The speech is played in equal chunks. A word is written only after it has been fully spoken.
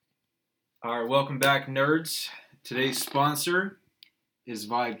All right, welcome back, nerds. Today's sponsor is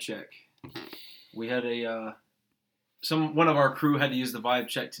Vibe Check. We had one of our crew had to use the Vibe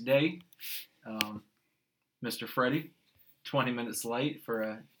Check today. Mr. Freddie, 20 minutes late for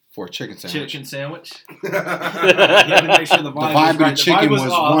a chicken sandwich. He had to make sure the vibe of the chicken was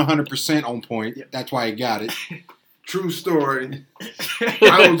off. 100% on point. Yeah. That's why he got it. True story.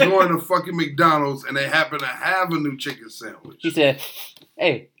 I was going to fucking McDonald's and they happened to have a new chicken sandwich. He said,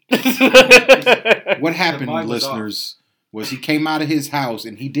 "Hey." What happened, listeners, was he came out of his house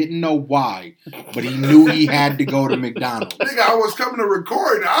and he didn't know why, but he knew he had to go to McDonald's. Nigga, I was coming to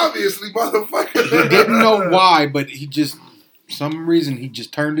record, obviously, motherfucker. He didn't know why, but he just, some reason, he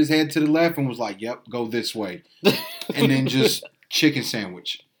just turned his head to the left and was like, yep, go this way. And then just chicken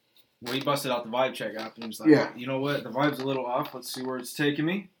sandwich. Well, he busted out the Vibe Check app and he was like, Yeah. You know what? The vibe's a little off. Let's see where it's taking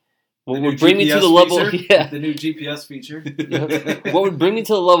me. What would bring me to the level? The new GPS feature. What would bring me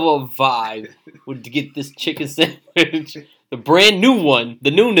to the level of vibe would to get this chicken sandwich, the brand new one, the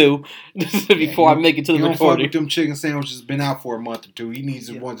new, before I make it to the recording. recording. Them chicken sandwiches been out for a month or two. He needs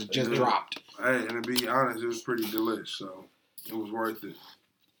the ones that just dropped. Hey, and to be honest, it was pretty delish, so it was worth it.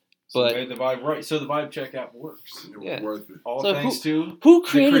 So they made the Vibe right. So the Vibe Check app works. It was worth it. All thanks to who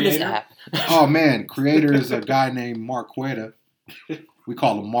created this app? Oh man, creator is a guy named Mark Queta. We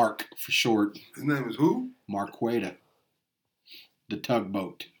call him Mark for short. His name is who? Mark Queta. The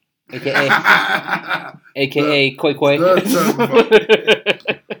tugboat. AKA Quay Quay.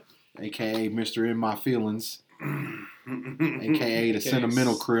 AKA Mr. In My Feelings. AKA the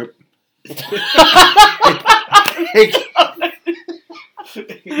Sentimental Crip. You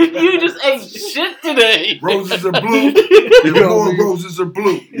just ate shit today. Roses are blue. More roses are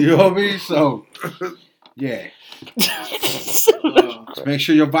blue. You know what I mean? So, yeah. Just make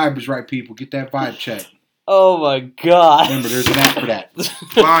sure your vibe is right, people. Get that vibe check. Oh my god. Remember, there's an app for that.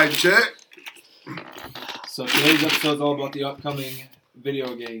 Vibe check. So today's episode is all about the upcoming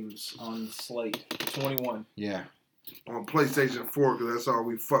video games on Slate 21. Yeah. On PlayStation 4, because that's all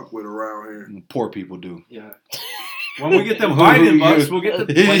we fuck with around here. And poor people do. Yeah. When we get them Biden bucks, we'll get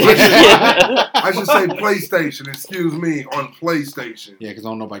the I should say PlayStation, excuse me, on PlayStation. Yeah, because I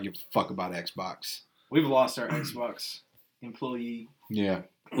don't know if I give a fuck about Xbox. We've lost our Xbox employee. Yeah.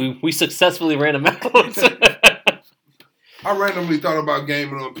 We successfully ran them out. I randomly thought about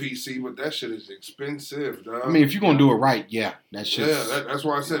gaming on PC, but that shit is expensive, dog. I mean, if you're going to do it right, yeah. That shit. Yeah, that's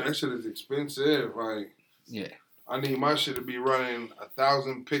why I said that shit is expensive. Like, yeah. I need my shit to be running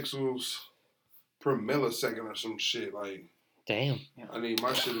 1,000 pixels per millisecond or some shit. Like, damn. I need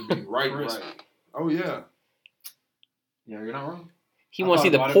my shit to be right. Oh, yeah. Yeah, you're not wrong. He wants to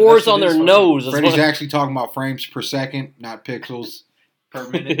see the pores on their nose. Freddie's actually talking about frames per second, not pixels. Per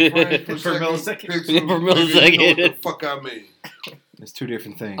minute. per millisecond. Pixels, per millisecond. You know what the fuck I mean. It's two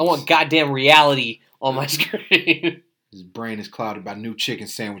different things. I want goddamn reality on my screen. His brain is clouded by new chicken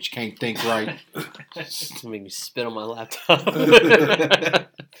sandwich. Can't think right. It's gonna make me spit on my laptop.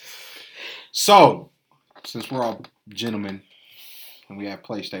 So, since we're all gentlemen and we have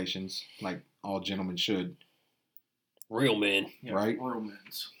PlayStations, like all gentlemen should. Real men. Yeah, right? Real men.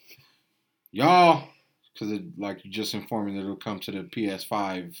 Y'all, because like you just informed me that it'll come to the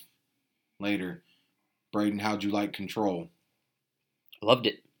PS5 later. Braden, how'd you like Control? Loved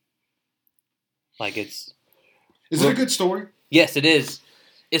it. Like Is it a good story? Yes, it is.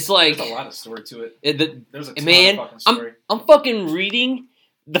 It's like there's a lot of story to it. There's a ton man, of fucking story. I'm fucking reading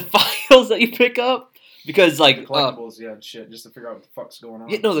the files that you pick up because like the collectibles, shit, just to figure out what the fuck's going on.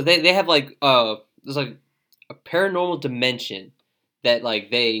 Yeah, no, they have like there's like a paranormal dimension that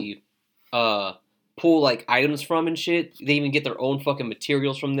like they pull like items from and shit. They even get their own fucking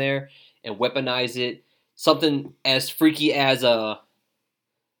materials from there and weaponize it. Something as freaky as a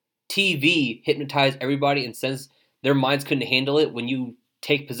TV hypnotize everybody, and since their minds couldn't handle it, when you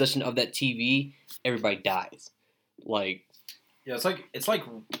take possession of that TV, everybody dies. Like, yeah, it's like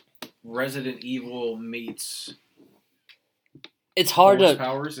Resident Evil meets. It's hard to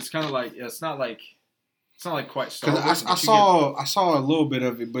powers. It's kind of like it's not like quite Star Wars. I saw a little bit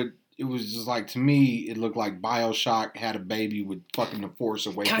of it, but it was just like, to me, it looked like BioShock had a baby with fucking the Force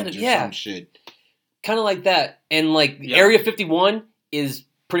Awakens or some shit. Kind of like that, and like Area 51 is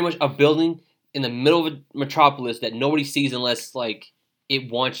pretty much a building in the middle of a metropolis that nobody sees unless like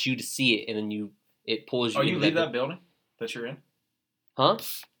it wants you to see it, and then it pulls you. Oh, you leave that building that you're in? Huh?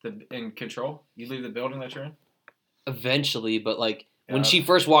 In Control, you leave the building that you're in. Eventually, but like when she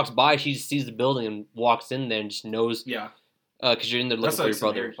first walks by, she just sees the building and walks in there and just knows. Yeah. Because you're in there looking for your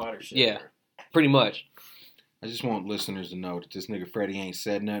brother. Harry Potter shit. Yeah, pretty much. I just want listeners to know that this nigga Freddie ain't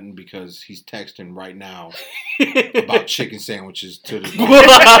said nothing because he's texting right now about chicken sandwiches to the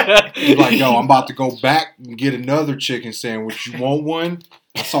He's like, yo, I'm about to go back and get another chicken sandwich. You want one?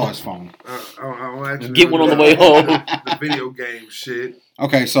 I saw his phone. I'll actually Get one on the way home. The video game shit.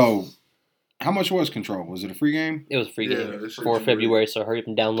 Okay, so how much was Control? Was it a free game? It was a free Yeah, game this shit for is February, so hurry up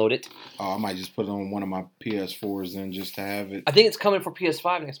and download it. Oh, I might just put it on one of my PS4s then just to have it I think it's coming for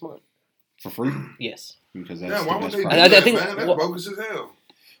PS5 next month. for free Yes. because that's Yeah, why the would best they do price. I that, think- man? That's well- bogus as hell.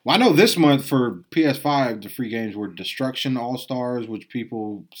 Well, I know this month for PS5, the free games were Destruction All Stars, which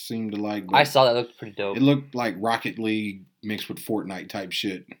people seem to like. But I saw that. Looked pretty dope. it looked like Rocket League mixed with Fortnite type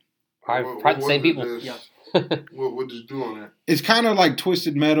shit. Probably the same people. What did you do on that? It's kind of like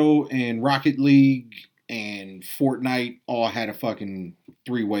Twisted Metal and Rocket League and Fortnite all had a fucking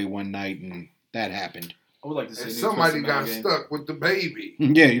three-way one night, and that happened. I would like to see. And a new somebody Twisted Metal got game. stuck with the baby.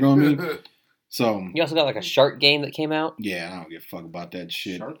 Yeah, you know what I mean? So, You also got like a shark game that came out. yeah, I don't give a fuck about that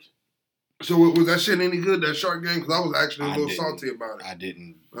shit. Sharks? So was that shit any good, that shark game? Because I was actually a I little didn't. salty about it. I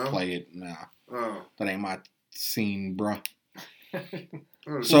didn't No? play it. Nah, Oh. that ain't my scene, bruh.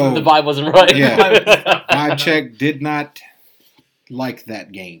 Oh, So- The vibe wasn't right. Yeah. Vibe Check did not like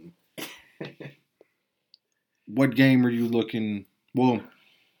that game. What game are you looking? Well,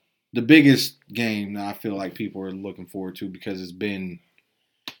 the biggest game that I feel like people are looking forward to because it's been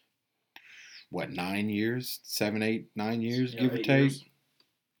what 9 years, 7, 8, 9 years, Yeah, give or 8 take, years.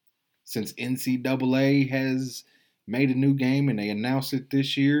 since NCAA has made a new game and they announced it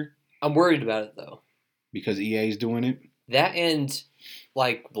this year I'm worried about it though. because EA's doing it. That and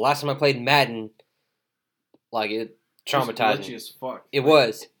like the last time I played Madden, like it traumatized Glitchy me. as fuck. It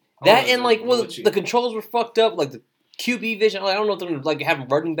was Oh, that it's and like well, glitchy. the controls were fucked up. Like the QB vision. Like, I don't know if they're gonna like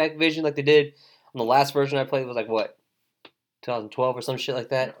have running back vision like they did on the last version I played. It was like what 2012 or some shit like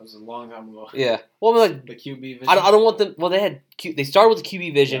Yeah, that. it was a long time ago. Yeah. Well, I mean, like The QB vision. I don't want them. Well, they started with the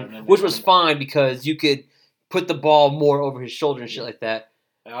QB vision, Yeah, and then which they was running back. fine because you could put the ball more over his shoulder and shit Yeah. like that.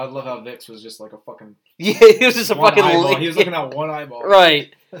 And I love how Vix was just like a fucking Yeah, it was just a one fucking eyeball. lick. He was looking at one eyeball.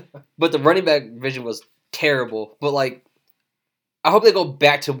 Right. But the running back vision was terrible. But like, I hope they go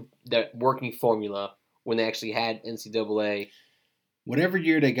back to that working formula when they actually had NCAA. Whatever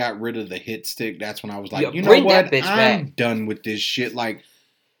year they got rid of the hit stick, that's when I was like, Yeah, you know bring what? that bitch I'm back. done with this shit. Like,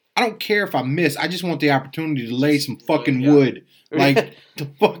 I don't care if I miss. I just want the opportunity to lay some fucking Yeah. wood. Like, the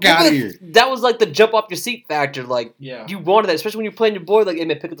fuck out of here. That was like the jump off your seat factor. Like, Yeah. you wanted that, especially when you're playing your boy. Like, hey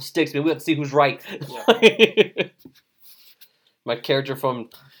man, pick up the sticks, man. We have to see who's right. My character from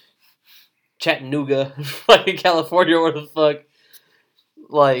Chattanooga, like California, or the fuck.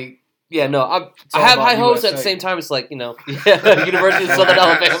 Like, yeah, no, I all have about high hopes. At the USA. same time, it's like, you know, yeah, University of Southern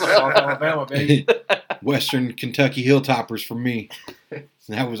Alabama. South Alabama, baby. Western Kentucky Hilltoppers for me.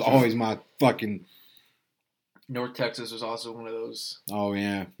 That was always my fucking. North Texas was also one of those. Oh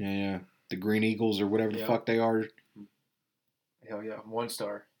yeah. The Green Eagles or whatever the Yeah. fuck they are. Hell yeah,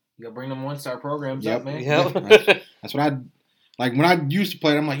 1-star. You gotta bring them 1-star programs Yep. up, man. Yep. That's what I like when I used to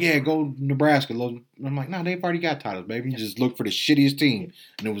play it. I'm like, yeah, go Nebraska. I'm like, no, they've already got titles, baby. Just look for the shittiest team,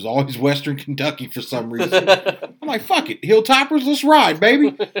 and it was always Western Kentucky for some reason. I'm like, fuck it, Hilltoppers, let's ride,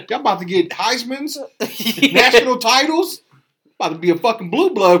 baby. Y'all about to get Heisman's, national titles. About to be a fucking blue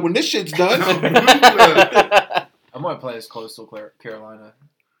blood when this shit's done. I might play as Coastal Carolina.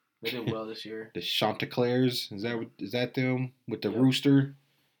 They did well this year. The Chanticleers, is that them with the Yep. rooster?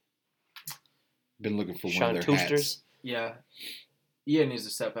 Been looking for one of their hats. Toasters. Yeah. EA needs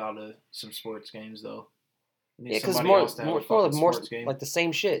to step out of some sports games, though. Yeah, because more like the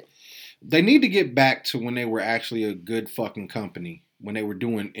same shit. They need to get back to when they were actually a good fucking company. When they were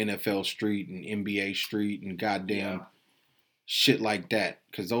doing NFL Street and NBA Street and goddamn shit like that.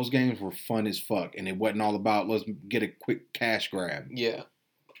 Because those games were fun as fuck. And it wasn't all about let's get a quick cash grab. Yeah.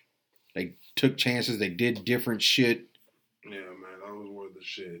 They took chances. They did different shit. Yeah, man, that was worth the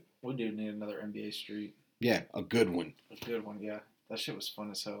shit. We do need another NBA Street. Yeah, a good one. A good one, yeah. That shit was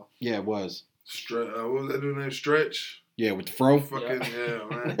fun as hell. Yeah, it was. What was that dude named Stretch? Yeah, with the fro. Fucking, yeah,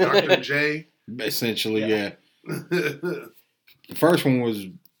 man. Dr. J. Essentially, yeah. Yeah. The first one was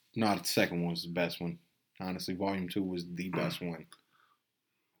not. The second one was the best one. Honestly, Volume 2 was the best one.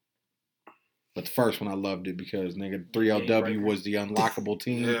 But the first one, I loved it because, nigga, 3LW was the unlockable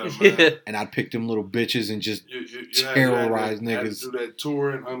team. Yeah, man. And I'd pick them little bitches and just You terrorize had to niggas. do that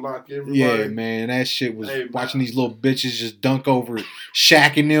tour and unlock everybody. Yeah, man, that shit was Hey, man. watching these little bitches just dunk over,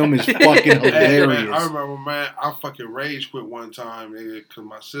 shacking them is fucking Hey, hilarious. man, I remember, man, I fucking rage quit one time, nigga, because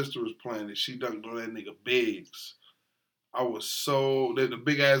my sister was playing it. She dunked on that nigga Biggs. I was so the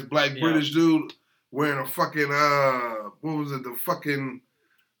big ass black Yeah. British dude wearing a fucking what was it? The fucking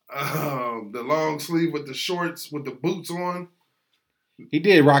The long sleeve with the shorts with the boots on. He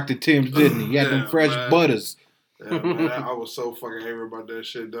did rock the Timbs, didn't he? He had them Yeah, fresh man. butters. Yeah, man, I was so fucking angry about that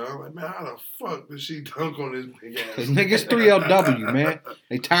shit, dog. I'm like, man, how the fuck did she dunk on this big ass? Cause niggas 3LW, man.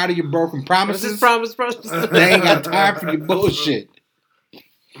 They tired of your broken promises. Promise. They ain't got time for your bullshit.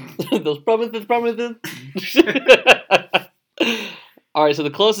 Those promises. All right, so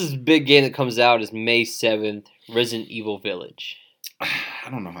the closest big game that comes out is May 7th, Resident Evil Village. I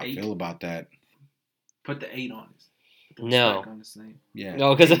don't know how I feel about that. Put the 8 on it. Put the No. respect on his name. Yeah.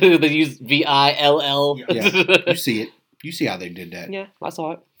 No, because they use VILL. Yeah. You see it. You see how they did that. Yeah, I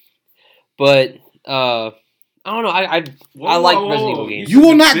saw it. But I don't know. I like Resident Evil games. You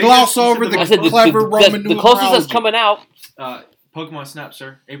will not gloss over the I said clever Roman the closest that's numerology. coming out. Pokemon Snap,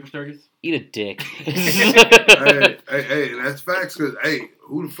 sir. April 30th. Eat a dick. Hey, that's facts. Cause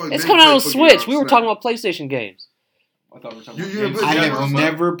who the fuck? It's didn't coming out play on Pokemon Switch. We were Snap? talking about PlayStation games. I thought we were talking You- about you games. ever I Yeah, have that's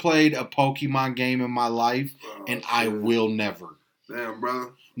never played a Pokemon game in my life, Oh, and I shit. will never. Damn,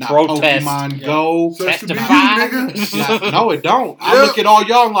 brother. Not Protest. Pokemon Yeah. Go. Sucks to be you, Testify. nigga. No, it don't. I Yep. look at all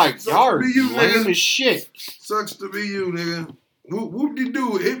y'all like, Sucks y'all to are be you, lame nigga. as shit. Sucks to be you, nigga. Whoop de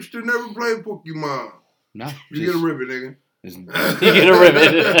do. Hipster never played Pokemon. No, You get a ribbon, nigga. You get a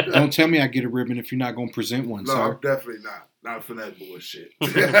ribbon. Don't tell me I get a ribbon if you're not going to present one, No, sir. definitely not. Not for that bullshit.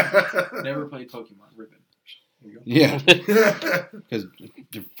 Never played Pokemon. Ribbon. Yeah, because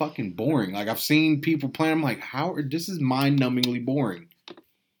they're fucking boring. Like, I've seen people play. I'm like, this is mind-numbingly boring.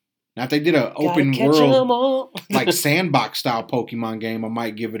 Now, if they did an open Gotta catch 'em world, all. like sandbox style Pokemon game, I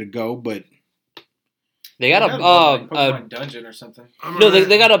might give it a go. But They got Like a Pokemon Dungeon or something. no,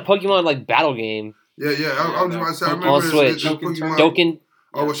 they got a Pokemon like battle game. Yeah. I was about to say, I On remember Switch. this Pokemon. Doken.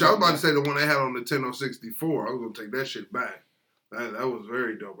 Oh, well, I was about to say the one they had on the Nintendo 64. I was going to take that shit back. That was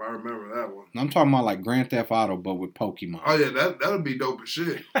very dope. I remember that one. I'm talking about like Grand Theft Auto, but with Pokemon. Oh, yeah, that would be dope as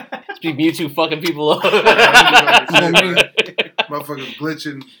shit. Speak Mewtwo fucking people up. Motherfuckers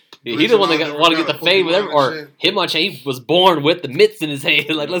glitching. He the one that glitching all want to different get the kind of fame with Pokemon or and shit. Hitmonchan. He was born with the mitts in his hand.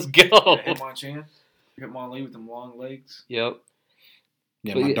 Like, let's go. Hitmonchan. Hitmonlee with them long legs. Yep.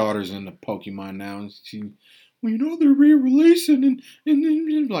 Yeah, But my yeah. daughter's into Pokemon now. And she, well, you know they're re-releasing, and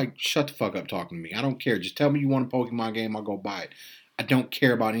then like, shut the fuck up talking to me. I don't care. Just tell me you want a Pokemon game, I'll go buy it. I don't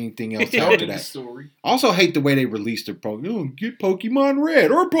care about anything else Tell after me the that. story. I also hate the way they released their Pokemon. Oh, get Pokemon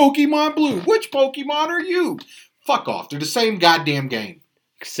Red or Pokemon Blue. Which Pokemon are you? Fuck off. They're the same goddamn game.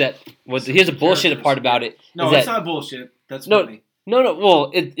 Except, here's a bullshit part about it. No, is that's that- not bullshit. That's No, funny. No.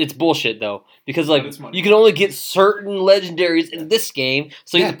 Well, it's bullshit though because like it's money. you can only get certain legendaries in this game,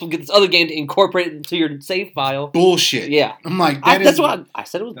 so you Yeah. have to get this other game to incorporate it into your save file. Bullshit. Yeah, I'm like, that's what I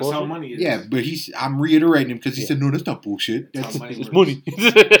said. It was That's how bullshit. money is. Yeah, but I'm reiterating him because he Yeah. said, no, that's not bullshit. That's That's how money It's works. money.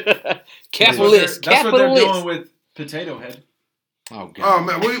 That's what they're- Capitalist. That's what they're doing Capitalist. with Potato Head. oh, God. Oh,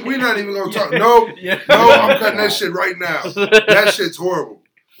 man, we're not even going to talk. Nope. Yeah. No, I'm cutting that shit right now. That shit's horrible.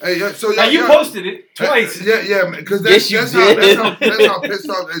 Hey, so Now, you posted it twice. Yeah, because Yes, you that's did. how pissed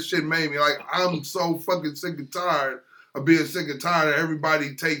off that shit made me. Like, I'm so fucking sick and tired of being sick and tired of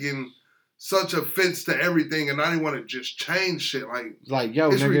everybody taking such offense to everything, and I didn't want to just change shit. Like,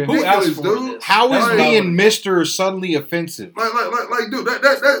 yo, It's nigga. Who ridiculous, asked for dude. this? How is Like- being Mr. suddenly offensive? Like, dude,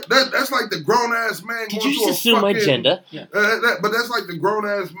 that's like the grown ass man Did going you to a just assume my fucking. gender? But that's like the grown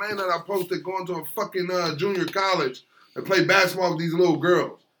ass man that I posted going to a fucking junior college and play basketball with these little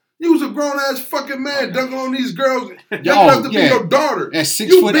girls. You was a grown ass fucking man dunking on these girls, young enough to be your daughter. That 6'8"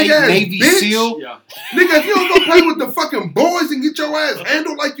 You big-ass Navy bitch. SEAL. Yeah. Nigga, if you don't go play with the fucking boys and get your ass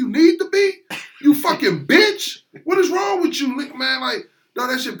handled like you need to be, you fucking bitch. What is wrong with you, man? Like, no,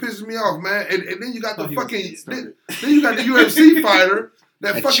 that shit pisses me off, man. And then you got the fucking, then you got the UFC fighter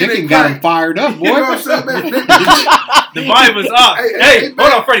that That fucking chicken ain't got him crack. fired up, boy. You know what I'm saying, man? The vibe was up. Hey,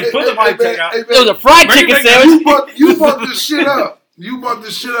 hold on, Freddie. Put the vibe check out. It was a fried Bring chicken it back sandwich. You brought this shit up. You brought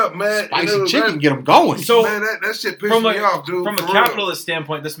this shit up, man. And it Spicy was chicken, that- get him going. So, man, that shit pissed from me off, dude. from a for real. capitalist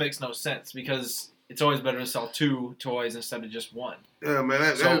standpoint, this makes no sense because it's always better to sell 2 toys instead of just 1. Yeah,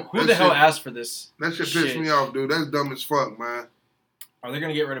 man. So who the hell shit, asked for this? that shit pissed me off, dude. That's dumb as fuck, man. Are they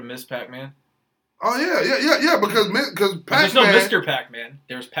gonna get rid of Miss Pac-Man? Oh yeah. Because There's Pac-Man. no Mr. Pac-Man.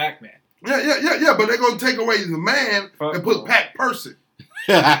 There's Pac-Man. Yeah. But they're gonna take away the man and put Pac person,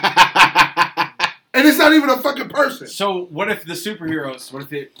 and it's not even a fucking person. So what if the superheroes? What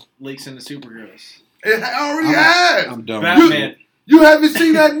if it leaks into superheroes? It already has. I'm done. Batman. You haven't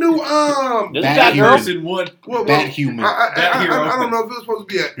seen that new There's Bat a Hero. Batgirl. Person one. Bat human. I hero. don't know if it's supposed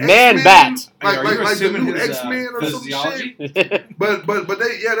to be a Man X-Men, Bat. like Are you the assuming new his X-Men or some physiology? shit. But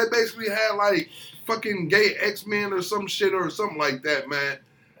they basically had like fucking gay X-Men or some shit or something like that, man.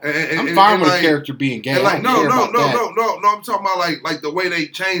 I'm fine with a character being gay. And like, I don't care about that. no. I'm talking about like the way they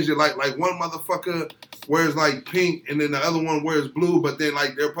changed it. Like one motherfucker wears like pink, and then the other one wears blue, but then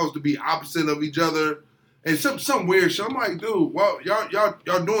like they're supposed to be opposite of each other, and some weird shit. I'm like, dude, well, y'all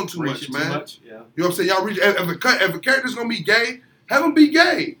doing too much, man. Too much? Yeah. You know what I'm saying? Y'all reach. If a character's gonna be gay, have him be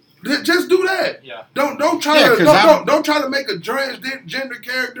gay. Just do that. Yeah. Don't try to make a transgender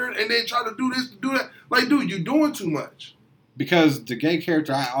character and then try to do this, do that. Like, dude, you're doing too much. Because the gay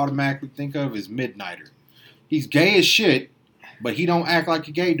character I automatically think of is Midnighter. He's gay as shit, but he don't act like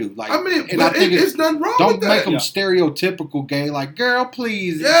a gay dude. Like, I mean, and I think it's nothing wrong with that. Don't make him stereotypical gay. Like, girl,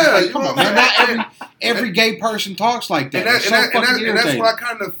 please. Yeah, like, come on, man. Not every gay person talks like that. And that's what I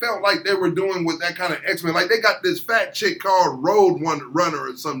kind of felt like they were doing with that kind of X-Men. Like, they got this fat chick called Road Runner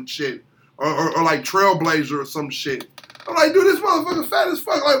or some shit, or like Trailblazer or some shit. I'm like, dude, this motherfucker fat as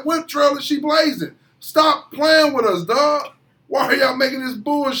fuck. Like, what trail is she blazing? Stop playing with us, dog. Why are y'all making this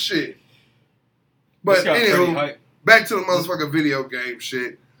bullshit? But anywho, back to the motherfucking video game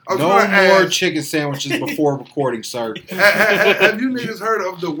shit. No more chicken sandwiches before recording, sir. Have you niggas heard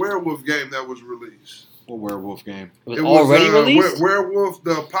of the werewolf game that was released? What werewolf game? It was already released? Werewolf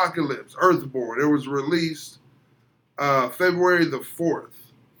the Apocalypse, Earthborn. It was released February the 4th.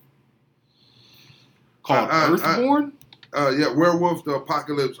 Called Earthborn? Yeah, Werewolf the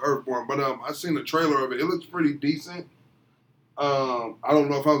Apocalypse, Earthborn. But I seen the trailer of it. It looks pretty decent. I don't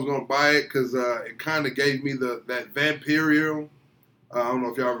know if I was gonna buy it because it kind of gave me that Vampirial. I don't know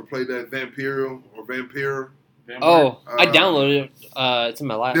if y'all ever played that Vampirial or Vampire. Oh, I downloaded it. It's in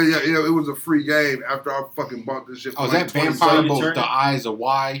my lap. Yeah. It was a free game after I fucking bought this shit. Oh, is that Vampire with the eyes of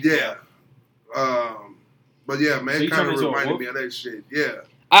Y? Yeah. But yeah, man, so it kind of reminded me of that shit. Yeah.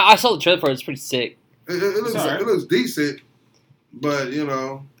 I saw the trailer for it. It's pretty sick. It looks decent, but you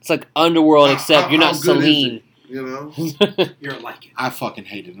know, it's like Underworld, except you're not Celine. You know, you're like it. I fucking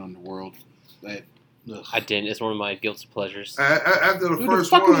hated Underworld. I didn't. It's one of my guilty pleasures. After the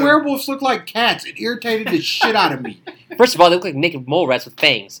first the fucking one, werewolves look like cats. It irritated the shit out of me. First of all, they look like naked mole rats with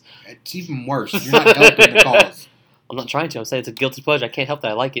fangs. It's even worse. You're not helping the cause. I'm not trying to. I'm saying it's a guilty pleasure. I can't help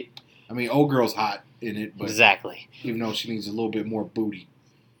that. I like it. I mean, old girl's hot in it, but exactly. Even though she needs a little bit more booty,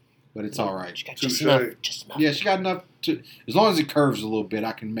 but it's all right. She got just enough. Yeah, she got enough to. As long as it curves a little bit,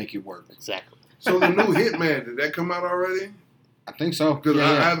 I can make it work. Exactly. So the new Hitman, did that come out already? I think so. Because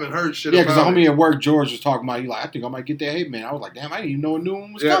I haven't heard shit about it. Yeah, because the homie at work, George, was talking about it. He's like, I think I might get that Hitman. I was like, damn, I didn't even know a new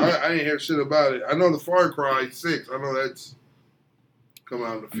one was coming. I didn't hear shit about it. I know the Far Cry 6. I know that's come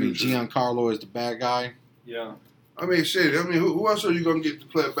out in the future. I mean, Giancarlo is the bad guy. Yeah. I mean, shit. I mean, who else are you going to get to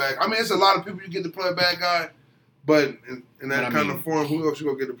play a bad guy? I mean, it's a lot of people you get to play a bad guy, but in that kind of form, who else you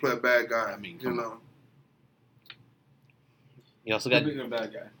going to get to play a bad guy? I mean, you know. You also got a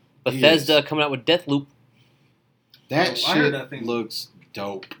bad guy. Bethesda coming out with Deathloop. That shit looks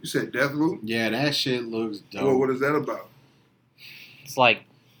dope. You said Deathloop? Yeah, that shit looks dope. Well, what is that about? It's like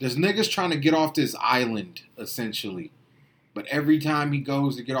there's niggas trying to get off this island, essentially. But every time he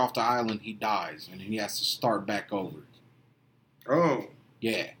goes to get off the island, he dies. And he has to start back over. Oh.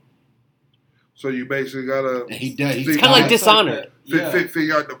 Yeah. So you basically got to... He does. It's kind of like Dishonored.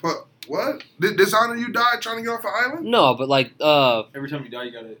 Figure out the... What? Did Dishonored you die trying to get off the island? No, but like... every time you die,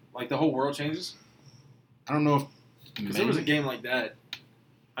 you got to... Like, the whole world changes? I don't know if... Because there was a game like that.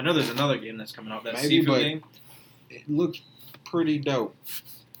 I know there's another game that's coming out. That maybe, seafood game. It looks pretty dope.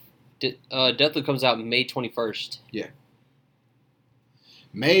 Deathloop comes out May 21st. Yeah.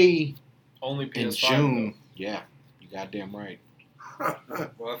 May only PS5 in June. Though. Yeah, you goddamn right.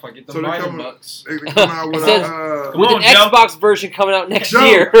 Well, if I get the Biden bucks, they come out with an Xbox version coming out next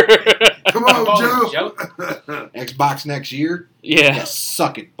year. Come on, Joe. Xbox next year? Yeah.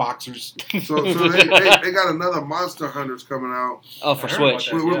 Suck it, boxers. So they got another Monster Hunters coming out. Oh, for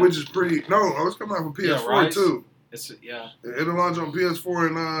Switch. Which is pretty... No, it's coming out for PS4 too. It'll launch on PS4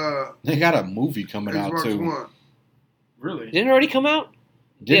 and... They got a movie coming Xbox out too. One. Really? Didn't it already come out?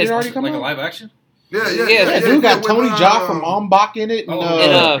 Did it already come out? Like a live action? Yeah. Dude got Tony Jaa from Ombak in it.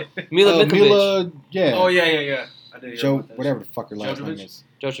 And, Mila Mikovic. Yeah. Oh, yeah. I did Joe, whatever the fuck her last name is.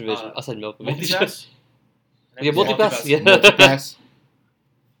 Jojovic. I said Milkovic. Multipass? Yeah, Multipass. Yeah. Multipass.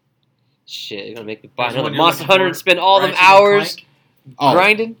 Shit, you're going to make me buy another Monster Hunter and spend all them hours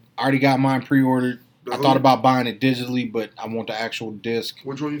grinding? I already got mine pre-ordered. I thought about buying it digitally, but I want the actual disc.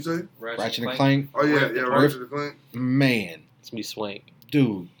 Which one you say? Ratchet and Clank. Oh, yeah, Ratchet and Clank. Man. It's going to be swank.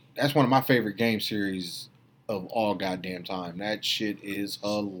 Dude, that's one of my favorite game series of all goddamn time. That shit is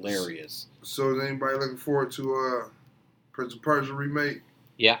hilarious. So is anybody looking forward to Prince of Persia remake?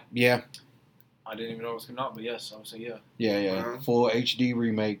 Yeah. Yeah. I didn't even know it was coming out, but yes, I would say yeah. Yeah. Uh-huh. Full HD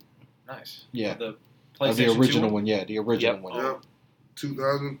remake. Nice. Yeah. The original one, yeah. The original one. Yep.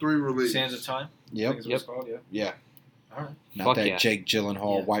 2003 release. Sands of Time. I Yep. think is what it's called. Yeah. Yeah. All right. Not Fuck that yeah. Jake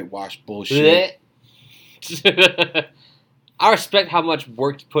Gyllenhaal Yeah. whitewash bullshit. Blech. I respect how much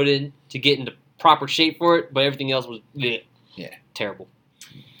work you put in to get into proper shape for it, but everything else was bleh. Yeah. Terrible.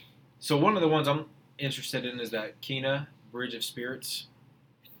 So one of the ones I'm interested in is that Kena Bridge of Spirits.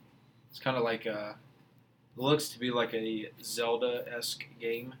 It's kind of like looks to be like a Zelda-esque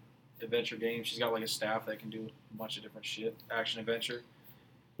game, adventure game. She's got like a staff that can do a bunch of different shit, action adventure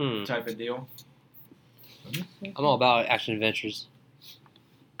type of deal. I'm all about action adventures.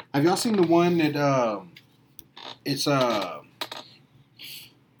 Have y'all seen the one that it's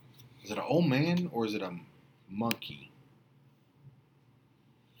is it an old man or is it a monkey?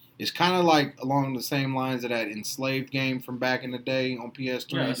 It's kind of like along the same lines of that Enslaved game from back in the day on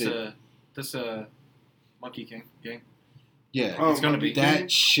PS3. Yeah, this Monkey King game. Yeah, Oh, It's gonna be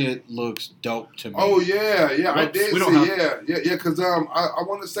that shit looks dope to me. Oh yeah, I Whoops, did we see. don't have- Yeah. Because I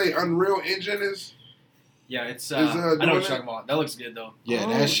want to say Unreal Engine is. Yeah, it's Is, I know what doing you're it? talking about. That looks good though. Yeah,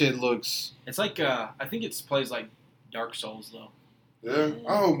 that shit looks. It's like I think it plays like Dark Souls though. Yeah,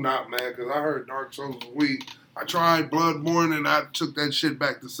 I hope not, man. Because I heard Dark Souls was weak. I tried Bloodborne and I took that shit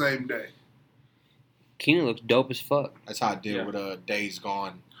back the same day. Keenan looks dope as fuck. That's how I deal Yeah. with Days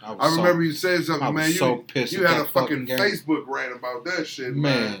Gone. I remember you said I something, was man. so pissed You with had a that fucking game. Facebook rant about that shit,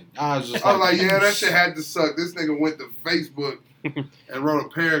 Man, I was just I was like, like, yeah, that shit had to suck. This nigga went to Facebook and wrote a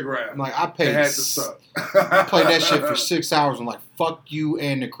paragraph. I'm like, I It paid. had to suck. I played that shit for 6 hours. I'm like, fuck you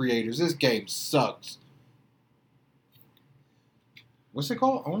and the creators. This game sucks. What's it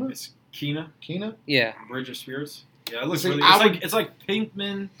called? Owner? It's Kena Kena? Yeah. Bridge of Spirits. Yeah, it looks See, really. I would- It's like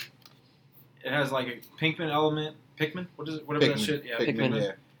Pinkman. It has like a Pinkman element. Pikmin? What is it? Whatever that shit. Yeah, Pikmin. Pikmin.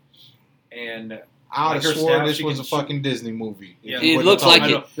 Yeah. And I would Like have her swore staff, this she was can a fucking Disney movie. yeah, It What looks the fuck- like I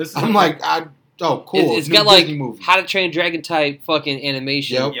it. know. This is I'm like, cool. It's New got like Disney movie. How to Train Dragon type fucking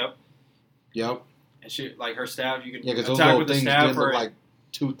animation. Yep. Yep. Yep. And she like her staff. You can Yeah, because those attack little with the things staff, did look or like you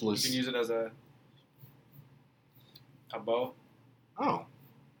toothless. can use it as a bow. Oh.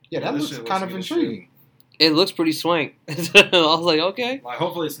 Yeah, that This looks shit kind looks of good as shit. intriguing. It looks pretty swank. I was like, okay. Like,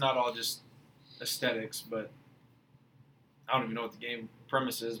 hopefully, it's not all just aesthetics, but I don't even know what the game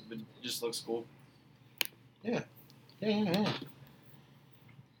premise is, but it just looks cool. Yeah.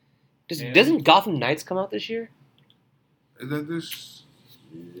 Doesn't Gotham Knights come out this year? Is that this?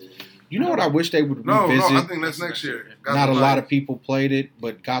 You know what I wish they would No, revisit? I think that's next year. Not a lot of people played it,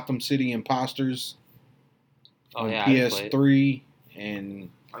 but Gotham City Imposters Oh on yeah, I didn't play it. PS3, and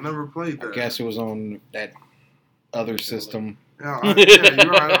I never played that. I guess it was on that other system. Yeah, you're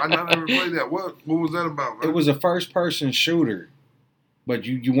right. I never played that. What was that about, man? It was a first-person shooter, but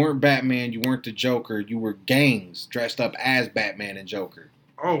you weren't Batman, you weren't the Joker, you were gangs dressed up as Batman and Joker.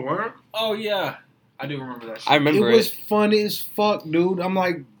 Oh, where? Oh yeah, I do remember that. Shit. I remember It was it. fun as fuck, dude. I'm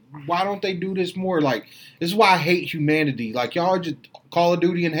like, why don't they do this more? Like, this is why I hate humanity. Like, y'all just Call of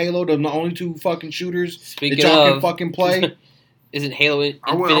Duty and Halo, the only two fucking shooters that Speaking y'all can of, fucking play. isn't Halo Infinite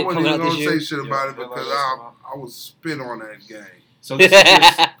I wasn't coming even out gonna this year? say shit about it Yeah, because Halo I was spit on that game. So this is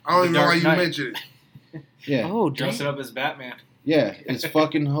just I don't even know Dark why you Knight. mentioned it. Yeah, Oh, dress damn. it up as Batman. yeah, it's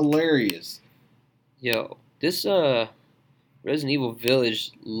fucking hilarious. Yo, this Resident Evil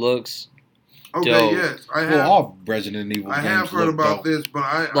Village looks Okay, Dope. yes, I have. Well, all Resident Evil I games have heard look about dope. this, but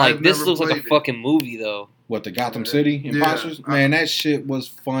I've this never looks like a played it. fucking movie though. What, the Gotham City Yeah, Imposters? Man, that shit was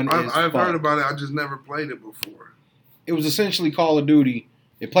fun as I've fuck. heard about it. I just never played it before. It was essentially Call of Duty.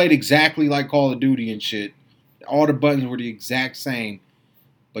 It played exactly like Call of Duty and shit. All the buttons were the exact same,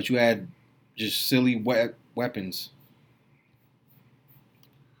 but you had just silly weapons.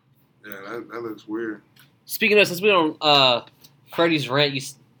 Yeah, that looks weird. Speaking of, since we don't Freddy's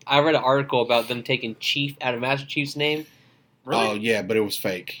Rent, I read an article about them taking Chief out of Master Chief's name. Really? Oh yeah, but it was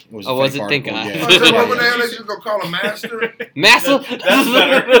fake. It was Oh, a was fake it? Thank article. God. Yeah. I said, Yeah, what the yeah. hell they just gonna call him Master? Massive. That's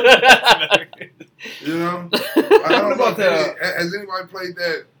better. That's better. You know? I What don't know about if has anybody played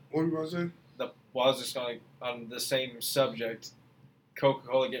that? What were you gonna say? Well, I was just going on the same subject.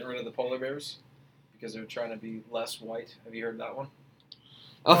 Coca-Cola getting rid of the polar bears because they're trying to be less white. Have you heard that one?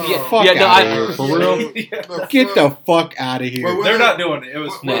 Oh yeah, fuck yeah. No, outta I, here. For real? Yeah. Get the fuck out of here. Well, They're not doing it. It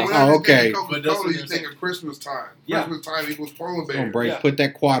was When fake. No. I Oh, think okay. of But that's Coca-Cola, what you they're think of Christmas time. Yeah. Christmas time equals polar Come on, bear. Bray, Yeah. put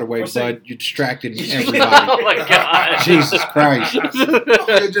that quad away, Or say- bud. You distracted oh everybody. my god. Jesus Christ.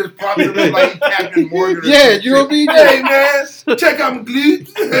 It just popped up like Captain Morgan. or Yeah, some you know what I shit. mean? Hey man, check out my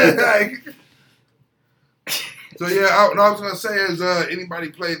glutes. Like, so yeah, I was gonna say, has anybody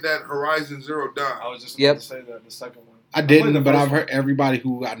played that Horizon Zero Dawn? I was just Yep. about to say that the second one. I played the didn't, but first I've heard one. everybody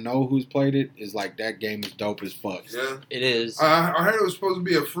who I know who's played it is like, that game is dope as fuck. Yeah, It is. I heard it was supposed to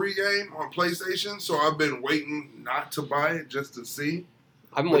be a free game on PlayStation, so I've been waiting not to buy it just to see.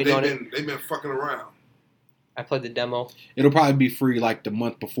 I've been But waiting on it. they've been fucking around. I played the demo. It'll probably be free like the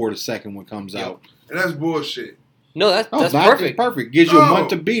month before the second one comes Yep. out. And that's bullshit. No, that's It's perfect. perfect. Gives you a No. month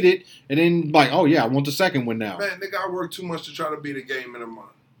to beat it, and then like, oh yeah, I want the second one now. Man, nigga, I work too much to try to beat a game in a month.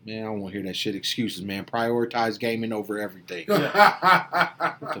 Man, I don't want to hear that shit. Excuses, man. Prioritize gaming over everything. What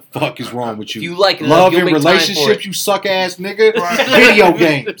Right. the fuck is wrong with If you? you like it, Love you'll and make time for relationships, it. you suck ass nigga. Right. Video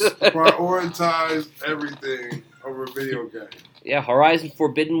games. Prioritize everything over video game. Yeah, Horizon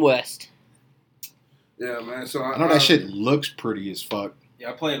Forbidden West. Yeah, man. So I know that shit looks pretty as fuck. Yeah,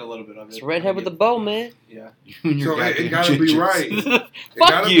 I played a little bit of it. It's redhead with a bow, man. Yeah. Your So it goddamn gotta be gingers. right. It Fuck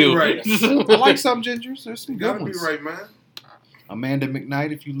gotta be you. right. I like some gingers. There's some You good gotta be ones. right, man. Amanda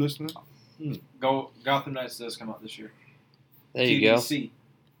McKnight, if you listening. Gotham Knights does come out this year. There you go. TBC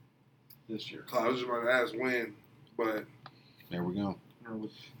this year. I was just about to ask when, but There we go. Or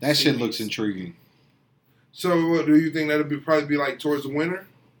with That shit CDs. looks intriguing. so what do you think that'll probably be like towards the winter?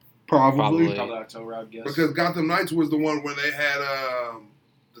 Probably. Probably October, I guess. Because Gotham Knights was the one where they had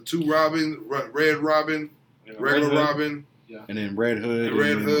the two Robin, Red Robin, Yeah, regular Red Hood, Robin, And then Red Hood. and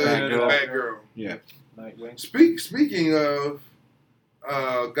Red Hood, and Batgirl. Batgirl. Yeah. Nightwing. Speaking of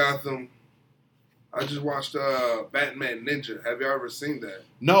Gotham, I just watched Batman Ninja. Have y'all ever seen that?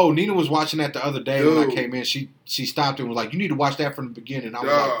 No, Nina was watching that the other day when I Dude. came in. She stopped and was like, "You need to watch that from the beginning." I was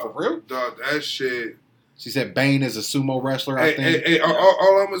Dog. like, "For real?" Dog, that shit. She said Bane is a sumo wrestler. I Hey, think. hey,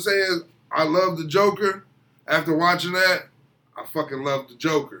 all I'm gonna say is I love the Joker. After watching that, I fucking love the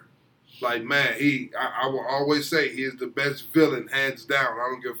Joker. Like, man, I will always say he is the best villain, hands down. I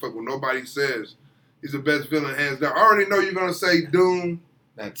don't give a fuck what nobody says. He's the best villain, hands down. I already know you're gonna say Doom.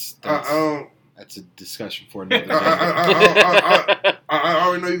 That's I a discussion for another day.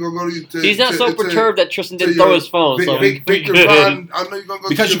 already know you're gonna go to. He's not so perturbed that Tristan didn't to throw your his phone. So Victor Von. I know you're gonna go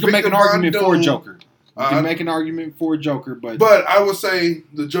Because to you can make an Victor Von argument for Doom. Joker. You Uh, can make an argument for Joker, but I would say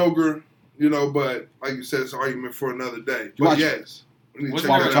the Joker, but like you said, it's an argument for another day. But watch- yes. we need to What's check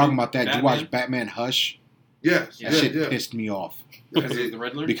while that we're out. talking about that, did you Batman? watch Batman Hush? Yes. Yeah, That shit yeah. pissed me off. Because he's the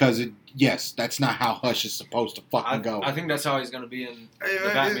Riddler. Because that's not how Hush is supposed to fucking go. I think that's how he's going to be in Hey, the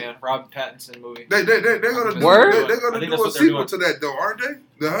man, Batman, Robert Pattinson movie. They're gonna do. Word? They're I gonna think do that's a what they're sequel doing. to that though, aren't they?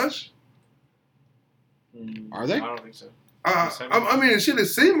 The Hush. Are they? I don't think so. I mean, it should have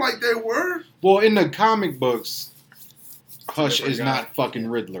seemed like they were. Well, in the comic books, Hush different is guy. not fucking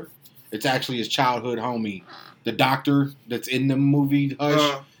Riddler. It's actually his childhood homie, the doctor that's in the movie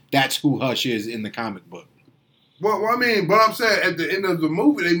Hush. That's who Hush is in the comic book. Well, I mean, but I'm saying at the end of the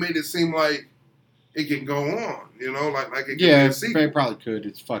movie, they made it seem like it can go on. Like it can be Yeah, a sequel. they probably could.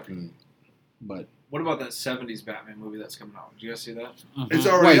 It's fucking. But What about that 70s Batman movie that's coming out? Did you guys see that? It's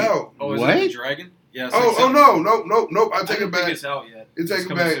already Wait, out. Oh, is What? it the Dragon? Yeah. it's Oh, like no! I I take don't it think back. it's out yet. You take It's it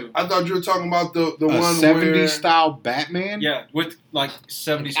coming back. soon. I thought you were talking about the a one 70s where style Batman. Yeah, with like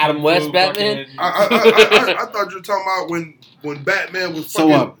 70s. Adam kung West fu Batman? fucking- I thought you were talking about when Batman was So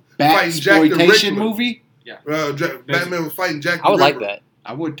fucking a fighting Jack the Bat-exploitation Ripper. movie. Batman was fighting Jack the I would like Ripper. that.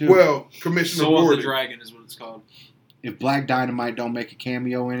 I would too. Well, Commissioner Soul of the Gordon. Dragon is what it's called. If Black Dynamite don't make a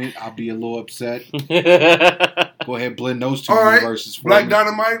cameo in it, I'll be a little upset. That's Go ahead, blend those two All right, universes for Black me.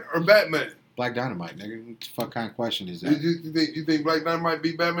 Dynamite or Batman? Black Dynamite, nigga. What the fuck kind of question is that? You think Black Dynamite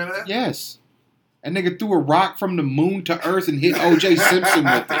beat Batman? At? Yes. That nigga threw a rock from the moon to Earth and hit O.J. Simpson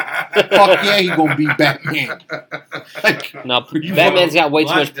with it. Fuck yeah, he gonna be Batman. Like, no, You Batman's got way too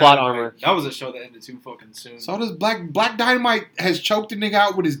Black much plot Dynamite. armor. That was a show that ended too fucking soon. so does Black Dynamite has choked the nigga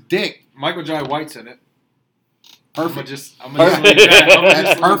out with his dick. Michael Jai White's in it. Perfect. I'm Perfect. leave that. I'ma That's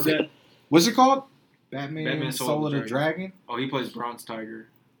just leave perfect. that. What's it called? Batman, Batman Soul of the Dragon. Oh, he plays Bronze Tiger.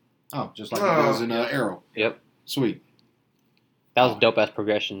 Oh, just like Oh. it was in Arrow. Yep. Sweet. That was a dope ass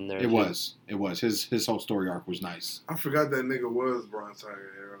progression there. It was. It was. His whole story arc was nice. I forgot that nigga was Bronze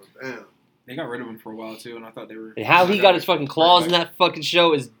Tiger Arrow. Damn. They got rid of him for a while too, and I thought they were. And how he got his fucking claws in that fucking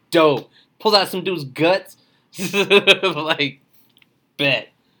show is dope. Pulls out some dude's guts. Like, bet.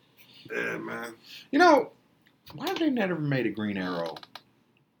 Yeah, man. You know, why have they never made a Green Arrow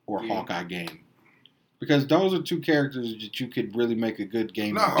or Yeah. Hawkeye game? Because those are two characters that you could really make a good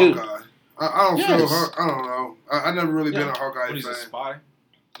game Not of. Dude. Hawkeye. I don't feel Yes. her. I don't know. I never really been Yeah. a Hawkeye What, he's a fan. spy.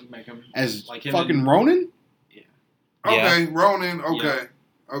 You'd make him. As Like him fucking and- Ronin? Okay, Ronin. Okay,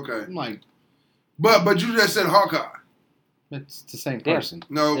 Yeah. okay. I'm like, But you just said Hawkeye. it's the same Yeah. person.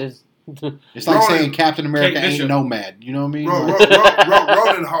 No, There's- It's like Ronin- saying Captain America Kate ain't Bishop. Nomad. You know what I mean?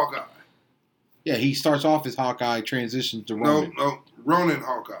 Ronin Hawkeye. Yeah, he starts off as Hawkeye, transitions to No, Ronin. no, Ronin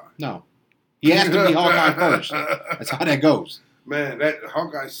Hawkeye. No. He has to be Hawkeye first. That's how that goes. Man, that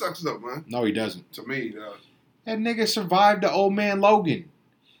Hawkeye sucks though, man. No, he doesn't. To me, though. That nigga survived the old man Logan.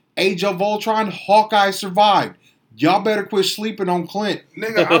 Age of Ultron, Hawkeye survived. Y'all better quit sleeping on Clint.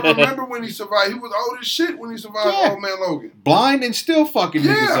 Nigga, I remember when he survived. He was old as shit when he survived Old Man Logan. Blind and still fucking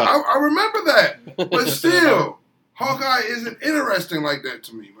niggas Yeah, up. I remember that. But still, Hawkeye isn't interesting like that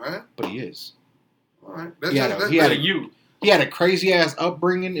to me, man. But he is. All right. He had a crazy ass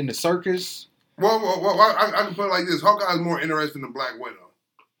upbringing in the circus. Well, I can put it like this. Hawkeye is more interesting than Black Widow.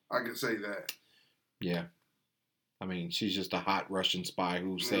 I can say that. Yeah. I mean, she's just a hot Russian spy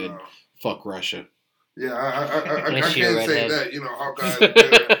who said, Yeah. fuck Russia. Yeah, I Unless can't you're a say redhead. that. You know, Hawkeye is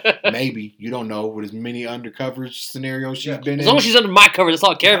better. Maybe. You don't know with as many undercover scenarios she's been As in. long as she's under my cover, that's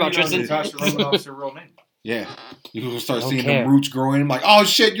all I care about, How do you know Tristan. Natasha Romanoff's her real name? Yeah. You will start Don't seeing care. the roots growing. I'm like, oh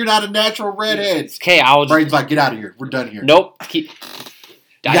shit, you're not a natural redhead. It's okay, I was. Braden's like, get out of here. We're done here. Nope. Keep.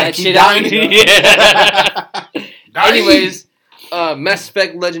 Dye gotta that keep shit out. dying. Yeah. Anyways, Mass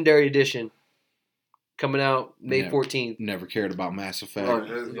Effect Legendary Edition coming out May Yeah. 14th. Never cared about Mass Effect.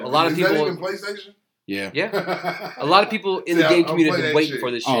 A lot of is people- that even PlayStation? Yeah. Yeah. A lot of people in the See, game I'll community play have been that waiting shit.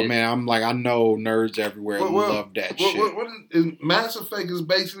 for this shit. Oh man, I'm like, I know nerds everywhere Well, love that shit. What is Mass Effect is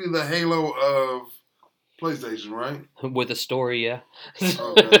basically the Halo of PlayStation, right? With a story, yeah.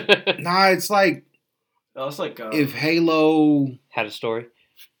 Okay. Nah, it's like Oh, it's like if Halo. Had a story.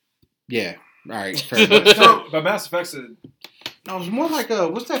 Yeah. All right. Fair enough. So, but Mass Effect's a No, it's more like a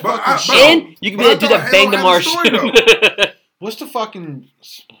what's that But fucking I- show? And you can be But I that dude thought that banged the Halo had a story, Martian. What's the fucking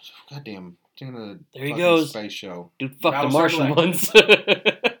goddamn thing of the There he fucking goes. space show? Dude, fuck the Battlestar Martian Galactica. once.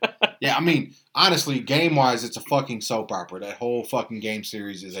 Yeah, I mean, honestly, game wise, it's a fucking soap opera. That whole fucking game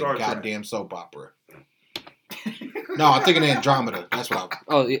series is Star a Trek. goddamn soap opera. No, I'm thinking Andromeda. That's what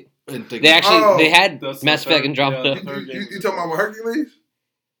Oh, yeah. I'm thinking. They actually Oh, they had that's Mass the Effect third- Andromeda. yeah, you, third you, game. you talking about Hercules?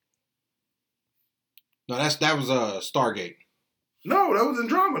 No, that was Stargate. No, that was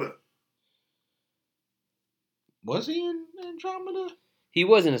Andromeda. Was he in Andromeda? He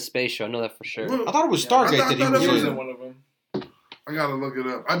was in a space show. I know that for sure. Well, I thought it was Yeah, Stargate I that he thought was He it was in. in one of them. I gotta look it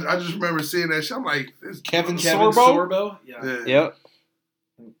up. I just remember seeing that shit. I'm like, this Kevin Kevin Sorbo? Sorbo? Yeah. Yeah. Yep.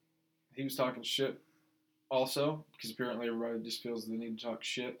 He was talking shit also, because apparently everybody just feels they need to talk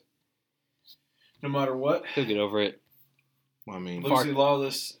shit. No matter what. He'll get over it. I mean, Lucy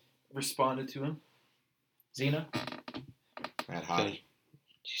Lawless responded to him. Xena, that hottie.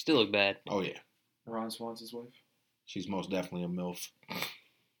 She still look bad. Oh yeah, Ron Swanson's wife. she's most definitely a MILF.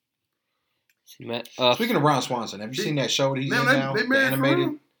 Speaking of Ron Swanson, have you seen that show that he's Man, in they- now? they The married for animated,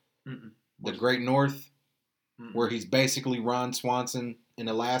 real? Mm-mm. The Great North, Mm-mm. where he's basically Ron Swanson in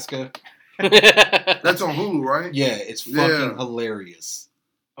Alaska. That's on Hulu, right? Yeah, it's fucking Yeah. hilarious.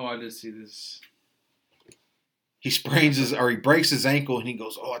 Oh, I did see this. He he breaks his ankle, and he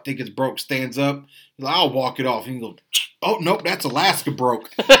goes, "Oh, I think it's broke." Stands up, he's like, "I'll walk it off." And he goes, "Oh nope, that's Alaska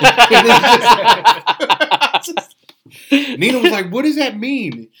broke." Nina was like, "What does that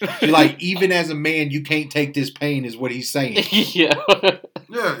mean?" You're like, even as a man, you can't take this pain, is what he's saying. Yeah.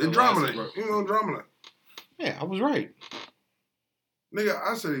 Yeah, Andromeda. Last You know Andromeda. Yeah, I was right, Nigga,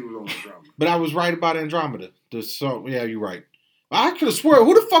 I said he was on Andromeda. but I was right about Andromeda. Yeah, you're right. I could have sworn.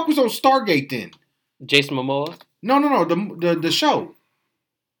 Who the fuck was on Stargate then? Jason Momoa. No, the show.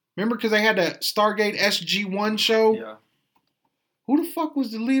 Remember, because they had the Stargate SG-1 show. Yeah. Who the fuck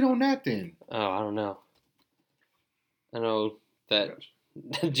was the lead on that then? Oh, I don't know. I know that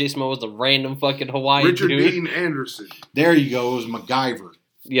Jason Momoa was a random fucking Hawaiian Richard dude. Dean Anderson. There you go. It was MacGyver.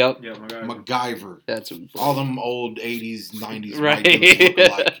 Yep. Yeah, my guy. MacGyver. That's All them old 80s, 90s Right. white dudes look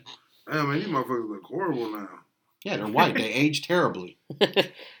alike. Damn, man, these motherfuckers look horrible now. Yeah, they're white. They age terribly.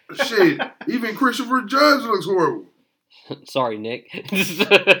 Shit, even Christopher Judge looks horrible. Sorry, Nick.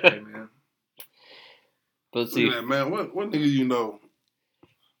 Hey, man. But let's Look see. at that, man. What nigga you know?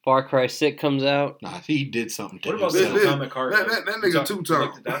 Far Cry 6 comes out. Nah, he did something to What about himself. this Atomic Heart? That nigga You two-tone.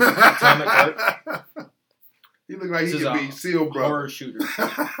 looked at that? Atomic Heart? He look like This he is could a be Seal Horror Brother. shooter.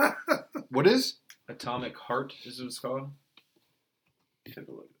 What is? Atomic Heart is what it's called. Take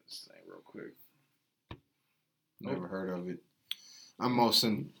a look at this thing real quick. Never heard of it. I'm most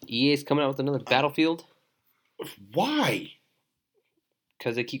in. EA's coming out with another Battlefield Why?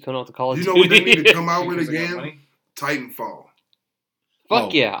 because they keep coming out with the Call of You Duty. know what they need to come out with Because they got again? money. Titanfall. Fuck Oh.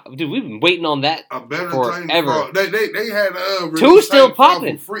 yeah, dude! We've been waiting on that. A better Forever. Titanfall. They had released Two still Titanfall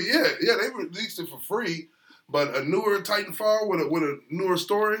popping. for free. Yeah, they released it for free. But a newer Titanfall with a newer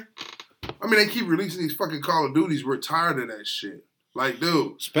story. I mean, they keep releasing these fucking Call of Duties. We're tired of that shit. Like,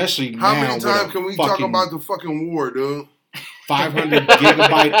 dude, Especially how now many with times a can we talk fucking about the fucking war, dude? 500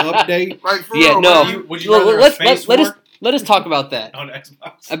 gigabyte update? Like, for Yeah, real, no. man. Would you rather a Let's space let us war let us talk about that. on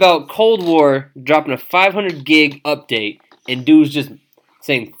Xbox? About Cold War dropping a 500 gig update and dudes just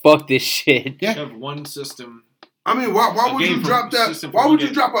saying fuck this shit. Yeah. You have one system I mean, why A would game you for- drop that? system for Why one would you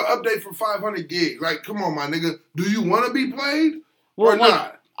game. drop an update for 500 gig? Like, come on, my nigga. Do you want to be played Well, or like,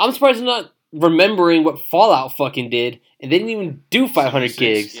 not? I'm surprised I'm not remembering what Fallout fucking did, and they didn't even do 500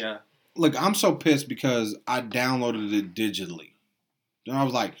 gigs. Yeah. Look, I'm so pissed because I downloaded it digitally. And I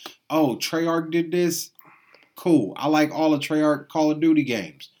was like, oh, Treyarch did this? Cool. I like all the Treyarch Call of Duty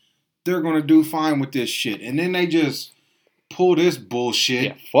games. They're going to do fine with this shit. And then they just pull this bullshit.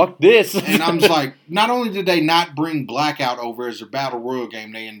 Yeah, fuck this. And I'm just like, not only did they not bring Blackout over as their Battle Royale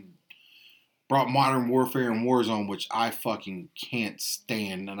game, they brought Modern Warfare and Warzone, which I fucking can't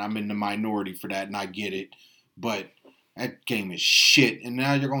stand. And I'm in the minority for that, and I get it. But that game is shit. And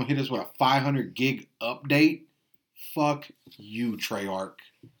now you're going to hit us with a 500 gig update? Fuck you, Treyarch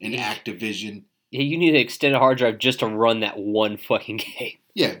and Activision. Yeah, you need an extended hard drive just to run that one fucking game.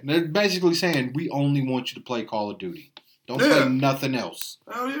 Yeah, they're basically saying, we only want you to play Call of Duty. Don't Yeah. play nothing else.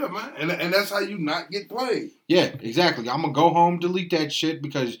 Hell yeah, man. And that's how you not get played. Yeah, exactly. I'm going to go home, delete that shit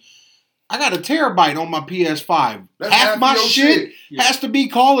because I got a terabyte on my PS5. That's Half my your shit Yeah. has to be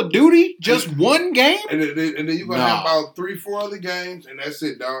Call of Duty? Just one game? And then you're going to Nah. have about 3-4 other games, and that's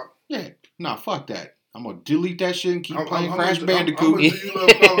it, dog. Yeah, nah, fuck that. I'm going to delete that shit and keep How- playing how Crash much- Bandicoot. How much do you love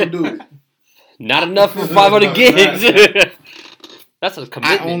Call of Duty? Not enough for 500 gigs. That's a I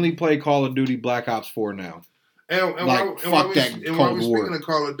commitment. only play Call of Duty Black Ops 4 now. And Like, fuck that and while Cold we're War. speaking of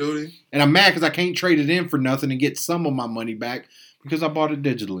Call of Duty, And I'm mad because I can't trade it in for nothing and get some of my money back because I bought it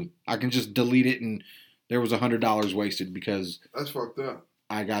digitally. I can just delete it and there was $100 wasted because that's fucked up.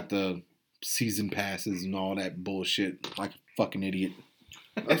 I got the season passes and all that bullshit like a fucking idiot.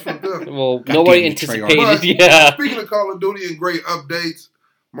 That's fucked up. Well, God nobody damn it, Treyarch. anticipated. But Yeah. speaking of Call of Duty and great updates,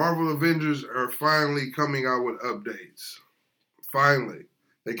 Marvel Avengers are finally coming out with updates. Finally.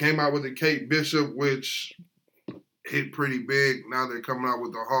 They came out with the Kate Bishop, which hit pretty big. Now they're coming out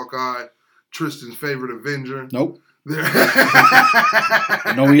with the Hawkeye, Tristan's favorite Avenger. Nope. They're No,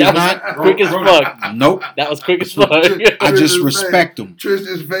 he's That was not. quick as fuck. Nope. That was quick as fuck. I just respect him.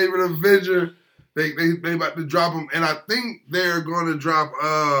 Tristan's favorite Avenger. They about to drop him, and I think they're going to drop.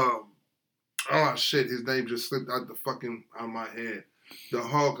 Oh shit, his name just slipped out of my head. The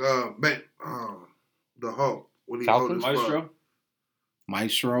Hulk. The Hulk. What do you Falcon? hold his fuck?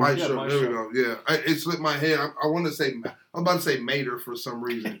 Maestro. Maestro. Yeah, There we Maestro. go. Yeah, it slipped my head. I want to say. I'm about to say Mater for some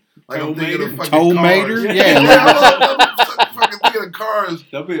reason. Like Toe I'm thinking of Mater? fucking Toe cars. Mater? Yeah. Yeah. I'm fucking thinking of cars.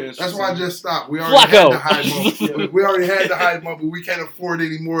 That's why I just stopped. We already had Flacco. the hype moment. We already had the hype moment. We can't afford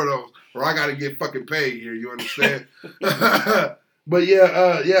any more of those. Or I got to get fucking paid here. You understand? But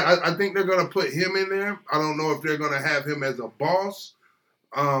I think they're gonna put him in there. I don't know if they're gonna have him as a boss,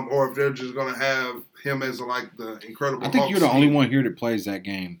 or if they're just gonna have him as like the Incredible. I think Hulk you're the scene. only one here that plays that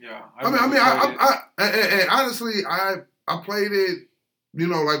game. Yeah. I honestly, I played it. You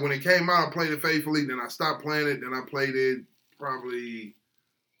know, like when it came out, I played it faithfully. Then I stopped playing it. Then I played it probably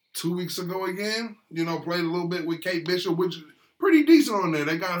 2 weeks ago again. You know, played a little bit with Kate Bishop, which is pretty decent on there.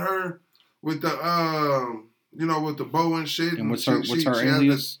 They got her with the with the bow and shit. And what's her she has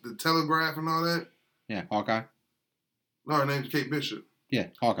alias? the Telegraph and all that. Yeah, Hawkeye. No, her name's Kate Bishop. Yeah,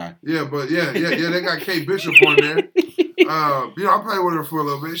 Hawkeye. Yeah, but yeah, they got Kate Bishop on there. I played with her for a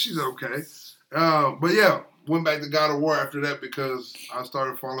little bit. She's okay. But yeah, went back to God of War after that because I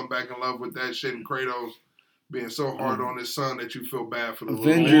started falling back in love with that shit and Kratos being so hard on his son that you feel bad for the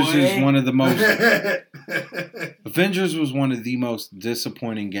Avengers boy. is one of the most. little Avengers was one of the most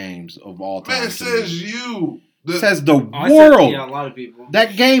disappointing games of all time. Man, to me. says you. Says the I said, world. yeah, a lot of people.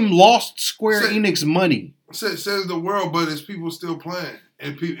 That game lost Square Say- Enix money. Says the world, but it's people still playing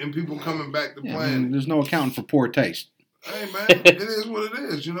and people coming back to Yeah, I playing. mean, there's no accounting for poor taste. Hey man, it is what it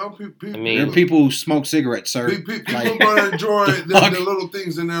is. You know, people. I mean- There are people who smoke cigarettes, sir. People Like- gonna enjoy the fuck? little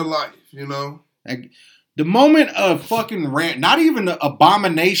things in their life. You know. Like, the moment a fucking not even an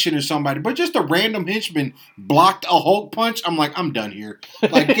Abomination or somebody, but just a random henchman blocked a Hulk punch, I'm like, I'm done here.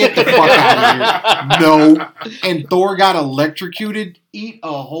 Like, get the fuck out of here. No. And Thor got electrocuted. Eat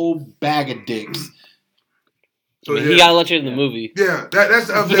a whole bag of dicks. So He got electrocuted in the movie. Yeah, that's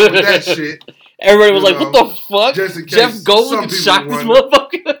up there with that shit. Everybody was You like, know, "What the fuck?" just in case Jeff some Goldblum people shocked this wonder.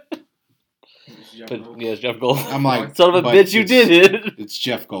 motherfucker. But yeah, Jeff Goldblum. I'm like, son of a but bitch, you it's- did it. It's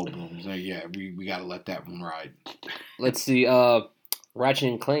Jeff Goldblum. He's like, yeah, we got to let that one ride. Let's see. Ratchet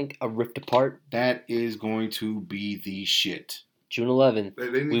and Clank: A Rift Apart, That is going to be the shit. June 11th. They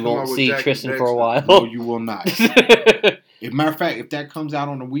need to We come won't out with see Jack and Tristan for a Dexter. while. No, you will not. As a matter of fact, if that comes out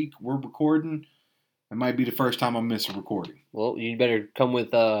on the week we're recording, it might be the first time I miss a recording. Well, you better come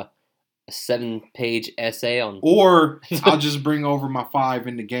with a 7-page essay on. Or I'll just bring over my 5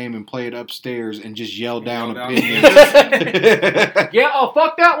 in the game and play it upstairs and just yell down Yell down. opinions. Yeah, oh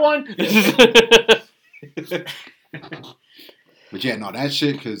fuck that one. But yeah, no, that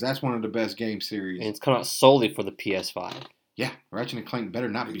shit, because that's one of the best game And series. it's coming out solely for the PS5. Yeah, Ratchet and Clank better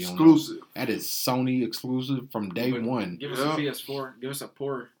not be on Exclusive. that. That is Sony exclusive from day But one. Give us Yeah. a PS4. Give us a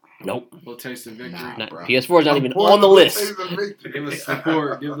poor Nope. little taste of victory. Nah. Not, Bro. PS4 is not even Poor on the little list. taste of victory. Give us the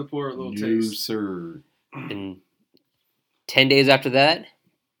poor. Give the poor a little No, taste. sir. And 10 days after that,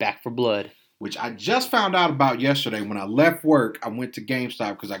 Back for Blood. Which I just found out about yesterday. When I left work, I went to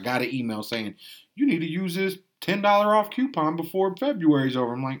GameStop because I got an email saying, you need to use this $10 off coupon before February's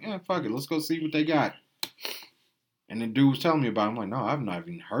over. I'm like, fuck it. Let's go see what they got. And the dude was telling me about it. I'm like, no, I've not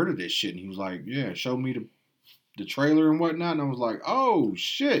even heard of this shit. And he was like, yeah, show me the trailer and whatnot. And I was like, oh,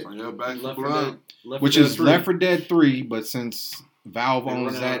 shit. So, yeah, Back for Left 4 Blood. Dead. Left Which 4 Dead is 3. Left 4 Dead 3, but since Valve They're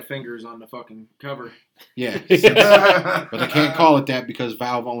owns running out that, of fingers on the fucking cover. yeah. But I can't call it that because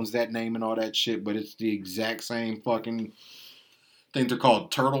Valve owns that name and all that shit. But it's the exact same fucking. I think they're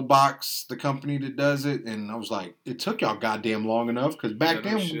called Turtle Box, the company that does it. And I was like, it took y'all goddamn long enough because back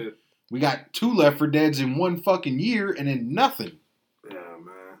Yeah, no then shit. we got 2 Left 4 Deads in one fucking year and then nothing. Yeah,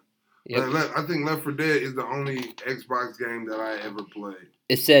 man. Yep. I think Left 4 Dead is the only Xbox game that I ever played.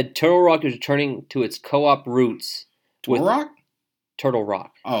 It said Turtle Rock is returning to its co-op roots with Rock? Turtle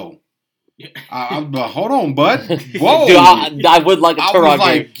Rock. Oh. Yeah. Hold on, bud. Whoa. Dude, I would like a I Turtle was Rock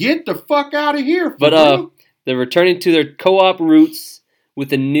game. like, get the fuck out of here. But bro. they're returning to their co-op roots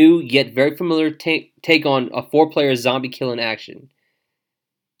with a new yet very familiar take on a 4-player zombie killing action.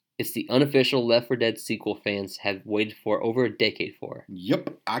 It's the unofficial Left 4 Dead sequel fans have waited for over a decade for. Yep,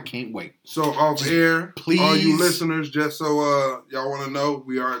 I can't wait. So off Just air, please. all you listeners, just so y'all want to know,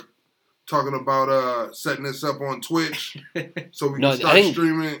 we are talking about setting this up on Twitch so we No, can start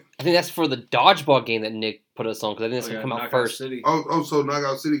streaming. I think that's for the dodgeball game that Nick put us on because I think that's going to come out Knockout first. City. Oh, so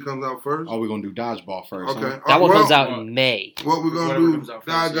Knockout City comes out first? Oh, we're going to do dodgeball first. Okay. Huh? That one Well, comes out in May. What we're going Whatever to comes do, out first,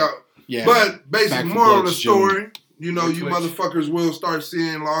 Dodge yeah. out. Yeah. But basic Back for moral of the Blood's story, you Or you Twitch. motherfuckers will start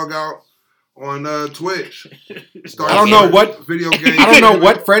seeing log out on Twitch. Start I don't know seeing what- video games. I don't know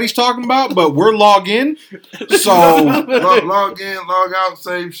what Freddie's talking about, but we're log in. So log in, log out,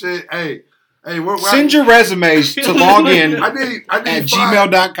 same shit. Hey, send your resumes to log in I need at five-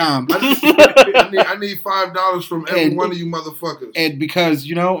 gmail.com. I need $5 from every And- one of you motherfuckers. And because,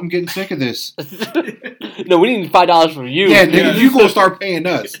 I'm getting sick of this. No, we need $5 from you. Yeah, nigga, Yeah. you going to start paying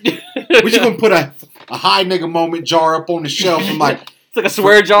us. We're just going to put a high nigga moment jar up on the shelf and like, It's like a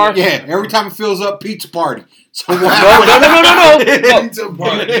swear jar. yeah, every time it fills up, pizza party. So No. No. Pizza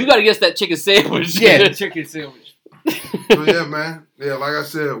party. You got to get us that chicken sandwich. Yeah. Chicken sandwich. So yeah, man. Yeah, like I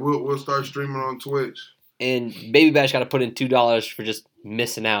said, we'll start streaming on Twitch. And Baby Bash got to put in $2 for just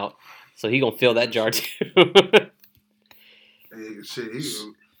missing out. So he going to fill that jar too. Hey, shit,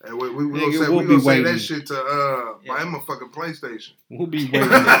 hey, we Nigga, gonna say, we'll we be gonna say waiting. that shit to buy him a fucking PlayStation. We'll be waiting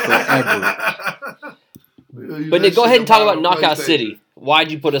forever. But Nick, go ahead and talk about Knockout City. Why'd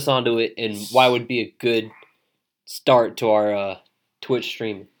you put us onto it, and why would be a good start to our Twitch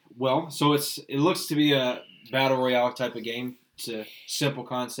stream? Well, so it looks to be a battle royale type of game. It's a simple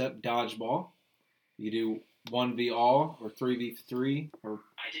concept, dodgeball. You do 1v all or 3v3 or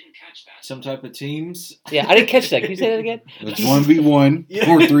some type of teams. Yeah, I didn't catch that. Can you say that again? It's 1v1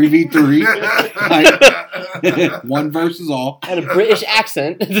 or 3v3. One versus all. I had a British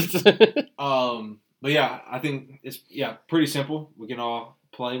accent. But yeah, I think it's pretty simple. We can all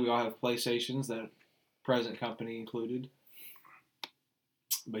play. We all have PlayStations, that present company included.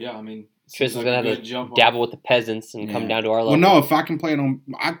 But yeah, I mean, Tristan's going to have to jump dabble with the peasants and come Yeah. down to our level. Well, no, if I can play it on,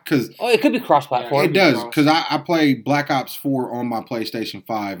 because Oh, it could be cross-platform. it does, because I play Black Ops 4 on my PlayStation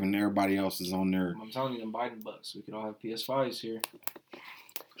 5, and everybody else is on there. I'm telling you, them Biden bucks. We could all have PS5s here.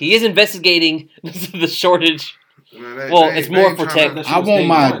 He is investigating the shortage. Man, Well, it's more for tech. That I shit was want day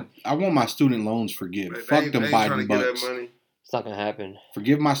my one. I want my student loans forgiven. Fuck them Biden bucks. It's not going to happen.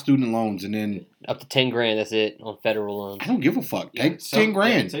 Forgive my student loans, and then Up to $10,000, that's it, on federal loans. I don't give a fuck. Yeah, Take so- 10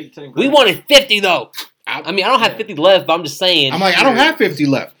 grand. Yeah, take 10 grand. We wanted 50 though. I mean, I don't have 50 left, but I'm just saying. I'm like, I don't have 50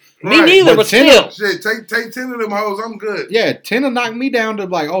 left. Me Right, neither, but but 10 still. Shit, take 10 of them hoes. I'm good. Yeah, 10 will knock me down to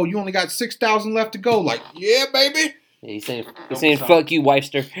like, oh, you only got 6,000 left to go. Like, yeah, baby. Yeah, he's saying stop. fuck you,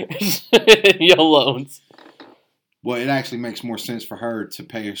 wifester. Your loans. Well, it actually makes more sense for her to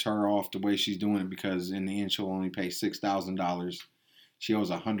pay her off the way she's doing it because in the end she'll only pay $6,000. She owes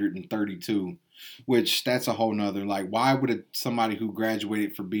 $132, which that's a whole nother. Like, why would somebody who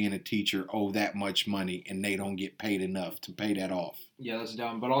graduated for being a teacher owe that much money and they don't get paid enough to pay that off? Yeah, that's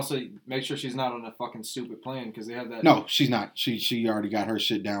dumb. But also, make sure she's not on a fucking stupid plan because they have that. No, she's not. She already got her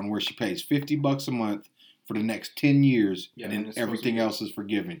shit down where she pays $50 a month for the next 10 years, Yeah, and and then it's supposed everything to be- else is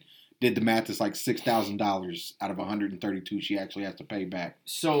forgiven. Did the math? It's like $6,000 out of $132 she actually has to pay back.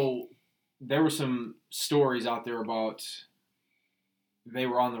 So, there were some stories out there about they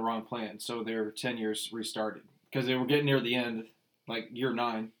were on the wrong plan, so their 10 years restarted because they were getting near the end, like year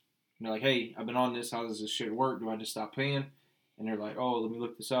 9. And they're like, "Hey, I've been on this. How does this shit work? Do I just stop paying?" And they're like, "Oh, let me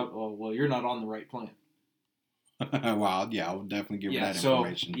look this up. Oh, well, you're not on the right plan." Wow, yeah, I would definitely give her that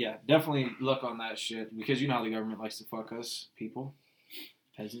information. Yeah, definitely look on that shit because you know how the government likes to fuck us people,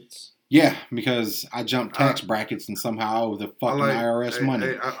 peasants. Yeah, because I jumped tax brackets and somehow I owe the fucking IRS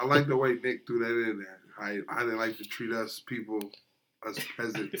money. I like the way Nick threw that in there. How they like to treat us people as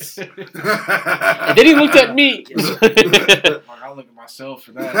peasants. And then he looked at me. I'll look at myself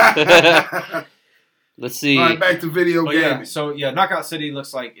for that. Let's see. All right, back to video games. Yeah, so Knockout City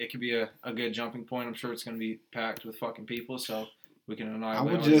looks like it could be a good jumping point. I'm sure it's going to be packed with fucking people, so we can annihilate.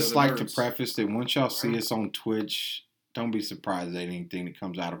 I would just like to preface that once y'all see us on Twitch, don't be surprised at anything that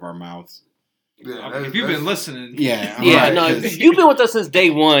comes out of our mouths. Yeah, if you've been listening, if you've been with us since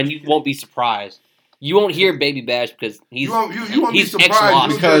day one, you won't be surprised. You won't hear Baby Bash because he's he's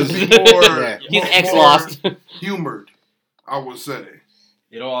X-Lost. because he's X-Lost. Humored, I would say.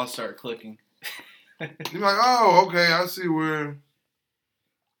 It'll all start clicking. You're like, oh, okay, I see where.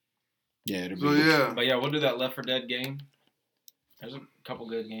 Yeah, But yeah, we'll do that Left 4 Dead game. There's a couple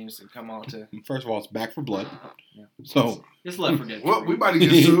good games that come out to. First of all, it's Back 4 Blood. Yeah. So it's Left 4 Dead. Well, we about to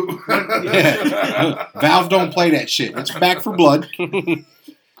get sued. Valve don't play that shit. It's Back 4 Blood.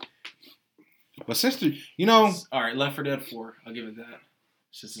 But sister, all right, Left 4 Dead 4. I'll give it that.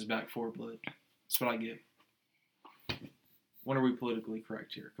 Since it's Back 4 Blood. That's what I get. When are we politically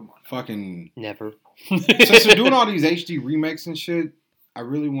correct here? Come on. Fucking never. Since they're doing all these HD remakes and shit, I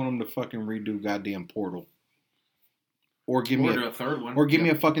really want them to fucking redo goddamn Portal. Or give me a third one. Or give me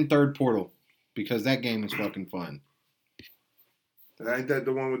a fucking third Portal. Because that game is fucking fun. Ain't that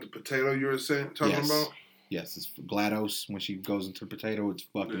the one with the potato you were talking about? Yes, it's GLaDOS. When she goes into the potato, it's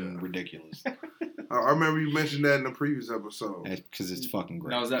fucking ridiculous. I remember you mentioned that in the previous episode. Because it's fucking great.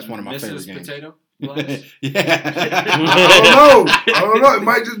 Now, is that it's one of my favorite games. Potato? Yeah. I don't know. It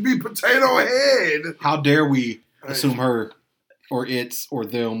might just be Potato Head. How dare we assume her or it's or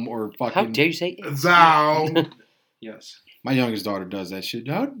them or fucking. How dare you say it? Thou. Yes. My youngest daughter does that shit.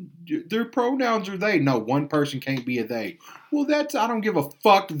 Their pronouns are they. No, one person can't be a they. Well, I don't give a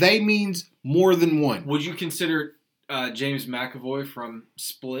fuck. They means more than one. Would you consider James McAvoy from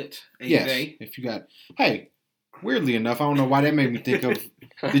Split a yes, they? If you got... Hey, weirdly enough, I don't know why that made me think of...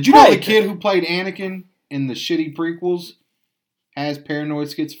 Did you know the kid who played Anakin in the shitty prequels has paranoid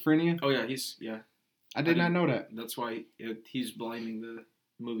schizophrenia? Oh, yeah, I did not know that. That's why he's blaming the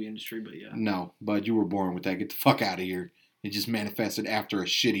movie industry, but yeah. No, bud, you were born with that. Get the fuck out of here. It just manifested after a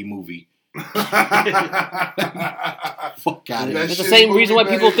shitty movie. Fuck out of here. It's the same reason why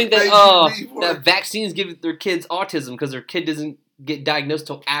people think that vaccines give their kids autism because their kid doesn't get diagnosed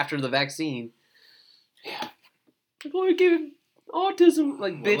till after the vaccine. Yeah. Like, oh, you give him autism.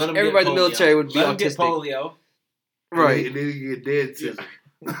 Like, bitch, everybody in the military would be autistic. Get polio. Right. And then you get dead too.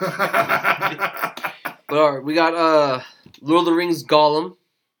 But all right, we got Lord of the Rings Gollum.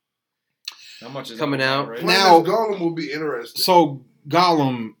 How much is coming out? Right? Now Gollum will be interesting. So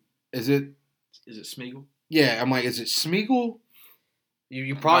Gollum, is it Smeagol? Yeah, I'm like, is it Smeagol?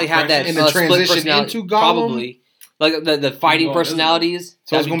 You probably had that in the transition into Gollum. Probably like the fighting personalities.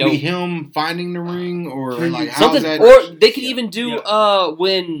 So it's gonna be him finding the ring, or like something, or they could even do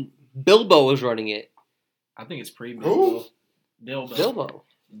when Bilbo was running it. I think it's pre-Bilbo. Bilbo.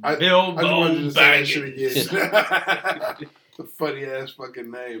 I just wanted to say that shit again. It's a funny ass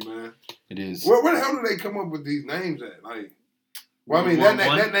fucking name, man. It is. Where the hell do they come up with these names at? Like, well, I mean,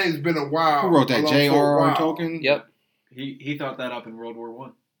 that name's been a while. Who wrote that? J.R.R. Tolkien? Yep. He thought that up in World War I.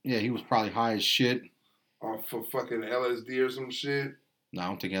 Yeah, he was probably high as shit. For fucking LSD or some shit. No, I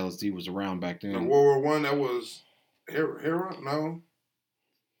don't think LSD was around back then. In World War I, that was Hera? No.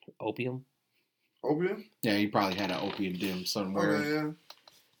 Opium? Yeah, he probably had an opium den somewhere. Okay, yeah.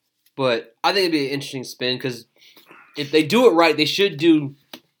 But I think it'd be an interesting spin because if they do it right, they should do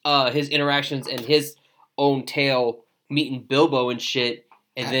his interactions and his own tale meeting Bilbo and shit.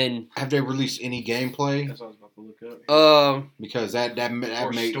 And then have they released any gameplay? That's what I was about to look up. Because that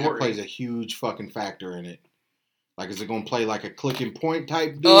plays a huge fucking factor in it. Like, is it gonna play like a click and point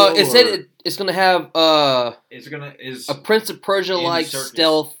type deal? It said it's gonna have a Prince of Persia like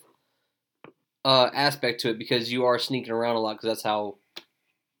stealth aspect to it because you are sneaking around a lot because that's how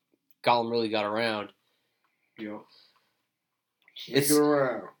Gollum really got around. Yeah. Sneaking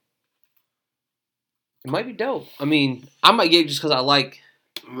around. It might be dope. I mean, I might get it just because I like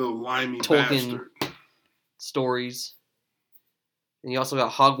little limey Tolkien stories. And you also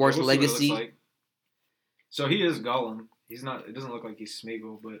got Hogwarts Legacy. So he is Gollum. He's not. It doesn't look like he's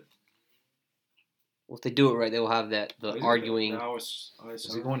Smeagol, but Well, if they do it right, they will have the arguing.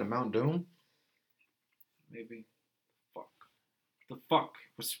 Is he going to Mount Doom? Maybe. Fuck. The fuck?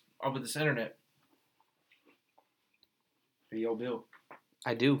 What's up with this internet? Hey, yo, Bill.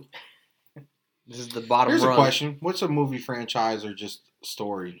 I do. This is the bottom Here's run. a question. What's a movie franchise or just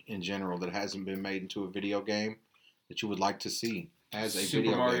story in general that hasn't been made into a video game that you would like to see as a Super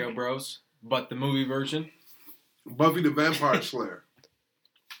video Mario game? Bros. But the movie version. Buffy the Vampire Slayer.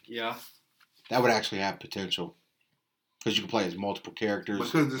 Yeah. That would actually have potential. Because you can play as multiple characters.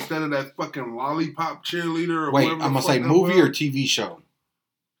 Because instead of that fucking lollipop cheerleader or Wait, whatever I'm the going to say fuck that movie was. or TV show?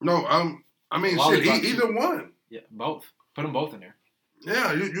 No, I mean, Lollipop shit, either one. Yeah, both. Put them both in there.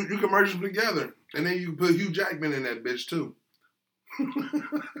 Yeah, you can merge them together. And then you can put Hugh Jackman in that bitch, too.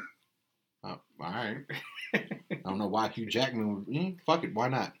 All right. I don't know why Hugh Jackman would... fuck it, why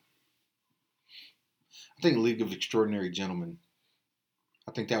not? I think League of Extraordinary Gentlemen.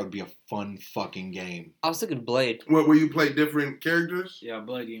 I think that would be a fun fucking game. I was thinking Blade. What, where you play different characters? Yeah,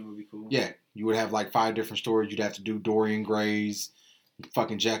 Blood Game would be cool. Yeah, you would have like 5 different stories. You'd have to do Dorian Grays,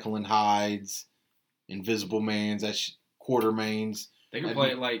 fucking Jekyll and Hydes, Invisible Mans, Quartermains. They could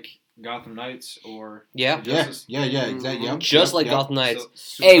play it like Gotham Knights or Yeah. Justice. Yeah, exactly. Yep, Just yep, like yep. Gotham Knights.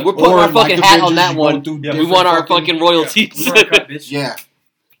 So, Hey, we're putting Or our fucking like hat on Avengers, that you one. go through We different want our fucking royalties. We want cut, bitch. Yeah,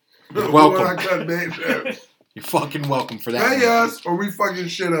 You're welcome. I cut names out. You're fucking welcome for that. Pay us or we fucking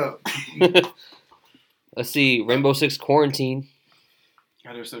shit up. Let's see. Rainbow Six Quarantine.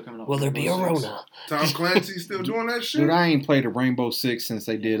 God, they're still coming up. Will there be a Rainbow Six. Rona? Tom Clancy still doing that shit? Dude, I ain't played a Rainbow Six since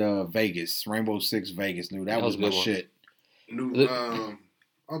they did Vegas. Rainbow Six Vegas, dude. That was was a my good one. shit.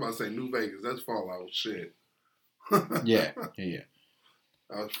 I was about to say New Vegas. That's Fallout shit. Yeah.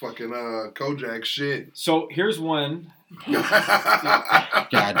 That was fucking Kojak shit. So here's one.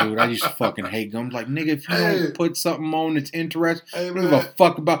 God, dude, I used to fucking hate them. Like, nigga, if you Hey. don't put something on that's interesting, Hey, I don't give a man.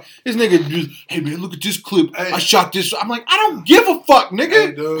 fuck about this nigga. Just, hey man, look at this clip. Hey. I shot this. I'm like, I don't give a fuck, Hey,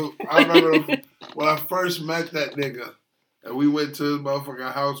 nigga. dude, I remember when I first met that nigga, and we went to his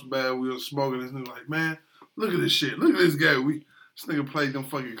motherfucking house, man. We was smoking. This nigga like, man, look at this shit. Look at this guy. This nigga played them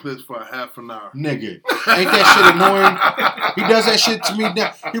fucking clips for a half an hour. Nigga, ain't that shit annoying? He does that shit to me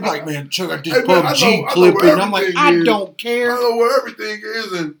now. He be like, man, check out this Hey, man, I PUBG know clip, where and I'm like, everything I is. don't I care. don't know where everything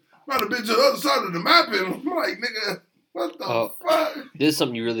is, and might have been to the other side of the map, and I'm like, nigga, what the Oh. fuck? This is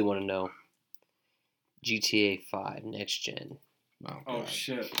something you really want to know. GTA 5 next gen. Oh, Oh God.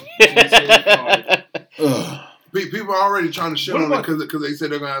 shit. Ugh. People are already trying to shit What on it about- because they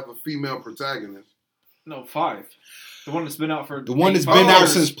said they're gonna have a female protagonist. No, 5. The one that's been out for The one that's 8 been out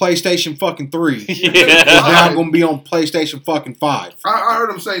years. since PlayStation fucking 3 is Yeah. now going to be on PlayStation fucking 5. I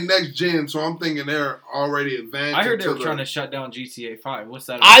heard them say next gen, so I'm thinking they're already advanced. I heard they into were trying to shut down GTA 5. What's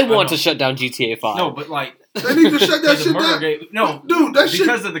that? I about? want to know. shut down GTA 5. No, but like They need to shut that because of shit murder down. game. No, Dude, that shit.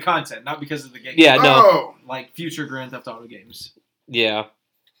 because of the content, not because of the game. Yeah, no. Oh, Like future Grand Theft Auto games. Yeah.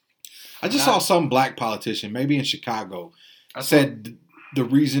 I just saw some black politician, maybe in Chicago, I said the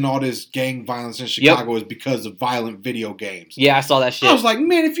reason all this gang violence in Chicago is because of violent video games. Yeah, I saw that shit. I was like,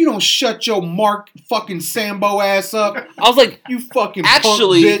 man, if you don't shut your Mark fucking Sambo ass up, I was like, you fucking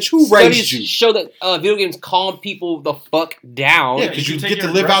actually, punk bitch, who studies raised you? show that video games calm people the fuck down. Yeah, Yeah, because you you take get to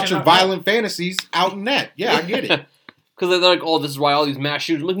your live out aggression your out, yeah. violent fantasies out in that. Yeah, I get it. Because they're like, oh, this is why all these mass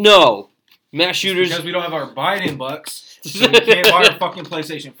shooters. I'm like, no. Mass shooters. Because we don't have our Biden bucks, so we can't buy our fucking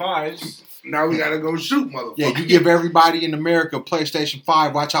PlayStation 5s. now we gotta go shoot, motherfucker. Yeah, you give everybody in America PlayStation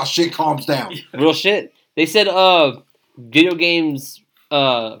 5, watch how shit calms down. Real shit. They said video games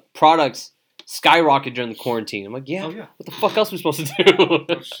products skyrocket during the quarantine. I'm like, yeah. Oh yeah. What the fuck else are we supposed to do?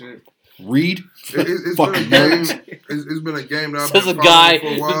 Oh shit. Read. It's Fucking been a game. nerds. It's been a game that I've Says a been guy,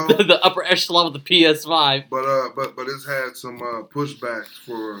 following for a while. the upper echelon with the PS5. But it's had some pushbacks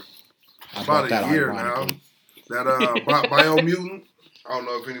for I bought about that a year now. ironically. That Biomutant. I don't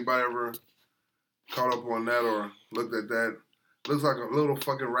know if anybody ever caught up on that or looked at that. Looks like a little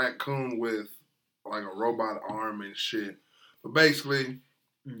fucking raccoon with like a robot arm and shit. But basically,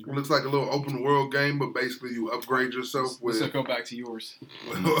 it looks like a little open world game. But basically, you upgrade yourself with So go back to yours.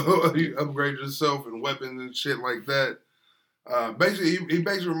 you upgrade yourself and weapons and shit like that. Basically, he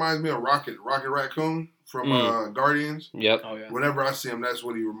basically reminds me of Rocket Raccoon from Guardians. Yep. Oh yeah. Whenever I see him, that's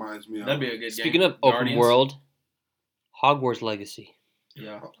what he reminds me of. That'd be a good game. Speaking of open Guardians. world, Hogwarts Legacy.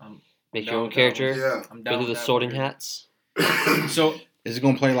 Yeah. Make down your own with that one. character. Yeah. I'm Go down through with the that sorting one. hats. So Is it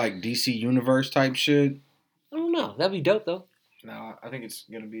going to play like DC Universe type shit? I don't know. That'd be dope though. no, I think it's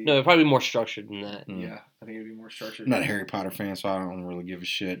gonna be. No, it'd probably be more structured than that. Yeah, I think it'd be more structured. I'm not a Harry Potter fan, so I don't really give a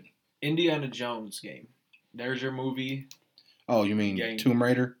shit. Indiana Jones game. There's your movie, Oh, you mean Game. Tomb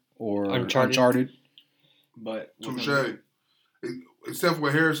Raider or Uncharted? Uncharted? but Touche. Except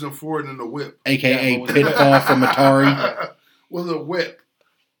for Harrison Ford and the whip. AKA Yeah, but Pitfall from Atari. With a whip.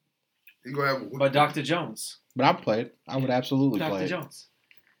 You gonna have a whip. But Dr. Jones. But I'd play it. I would absolutely play Dr. it. Jones.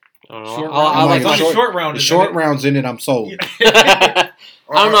 I don't know. Short I like round. my It's only short- short round. The isn't short it? rounds in it, I'm sold. I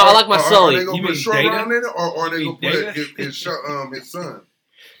don't know. I like my Sully. Are they gonna You put mean short Data? round in it, or are they You gonna mean put Data? his son?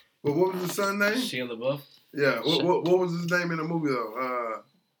 But what was his son's name? Shia LaBeouf. Yeah. What was his name in the movie though?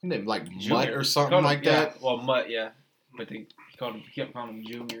 Isn't it like Junior. Mutt or something Called him- like that? Yeah. Well, Mutt, yeah. But they kept calling him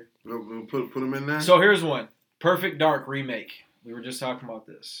Junior. Put him in there. So here's one. Perfect Dark remake. We were just talking about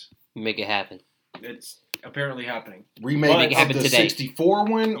this. Make it happen. It's apparently happening. Remake Make it of happen the today. 64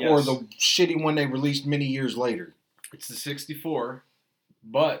 one or Yes. the shitty one they released many years later? It's the 64,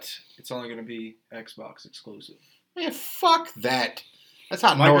 but it's only going to be Xbox exclusive. Man, fuck that. That's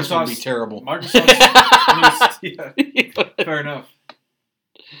how Norse would be Microsoft's- terrible. Microsoft's yeah, fair enough.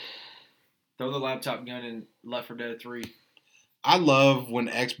 Throw the laptop gun in Left 4 Dead 3. I love when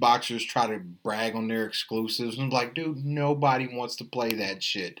Xboxers try to brag on their exclusives. I'm like, dude, nobody wants to play that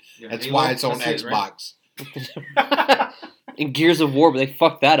shit. Yeah, That's Halo, why it's on that's it, right? Xbox. In Gears of War, but they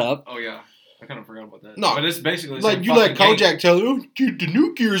fucked that up. Oh yeah, I kind of forgot about that. No. but it's basically the Like, same you let fucking game. Kojak tell you, oh, dude, the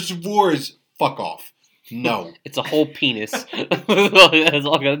new Gears of War is fuck off. No. It's a whole penis. That's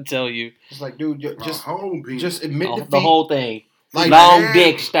all I gotta tell you. It's like, dude, Just just admit defeat. The whole thing. Like, Long head-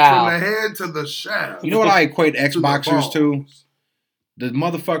 dick style. From the head to the shaft. you know what I equate To the Xboxers to? balls. The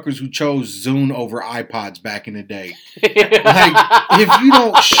motherfuckers who chose Zune over iPods back in the day. Like, If you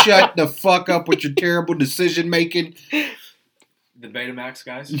don't shut the fuck up with your terrible decision making, The Betamax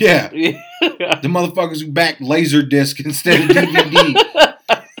guys. yeah. The motherfuckers who back Laserdisc instead of DVD.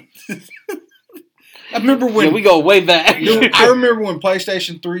 I remember when yeah, we go way back. dude, I remember when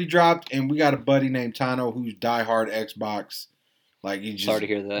PlayStation 3 dropped and we got a buddy named Tano who's diehard Xbox. Like he just Sorry to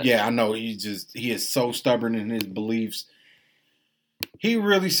hear that. Yeah, I know. He is so stubborn in his beliefs. He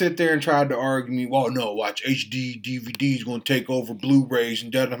really sit there and tried to argue me, well, no, watch HD DVD's gonna take over Blu-rays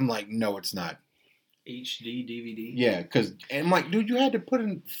and that. I'm like, no, it's not. HD DVD. Yeah, because I'm like, dude, you had to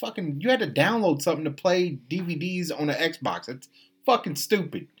you had to download something to play DVDs on the Xbox. It's fucking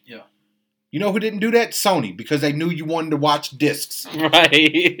stupid. Yeah. You know who didn't do that? Sony, because they knew you wanted to watch discs.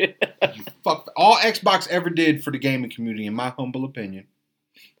 Right. Fuck. All Xbox ever did for the gaming community, in my humble opinion,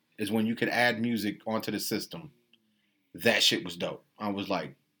 is when you could add music onto the system. That shit was dope. I was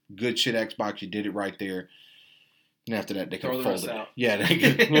like, good shit, Xbox. You did it right there. And after that, they Throw could the fold rest it. out. Yeah, they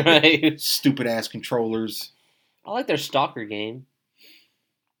could. Right. Stupid ass controllers. I like their Stalker game.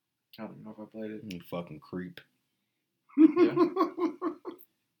 I don't know if I played it. You fucking creep.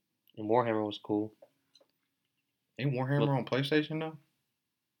 And Warhammer was cool. Ain't Warhammer Well- on PlayStation though?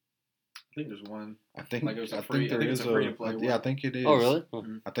 I think there's one. I think Like it was a I free- think I there think is it's a free-to-play yeah, I one. think it is. Oh, really?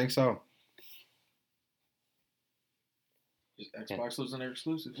 I think so. Just Xbox losing their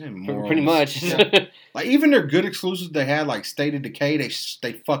exclusives. Yeah, Pretty much. Yeah. Like even their good exclusives they had, like State of Decay,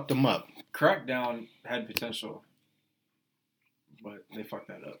 they fucked them up. Crackdown had potential, but they fucked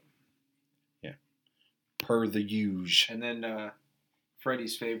that up. Per the usual. And then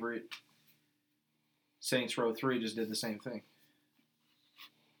Freddy's favorite, Saints Row 3, just did the same thing.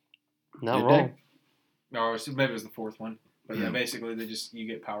 Not Did wrong. Or maybe it was the fourth one. But yeah, Yeah. basically you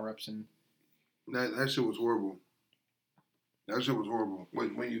get power-ups and... That shit was horrible. That shit was horrible.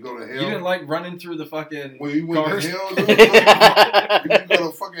 When you go to hell. You didn't like running through the fucking when you went cars? to hell, dude, if you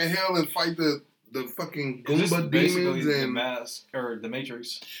go to fucking hell and fight the fucking Is this Goomba basically demons the and Mask, or the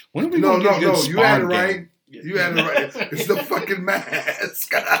Matrix? When are we no, gonna get good you had it Spawn right. game? You had it right. It's the fucking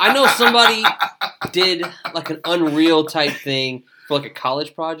mask. I know somebody did like an Unreal type thing for like a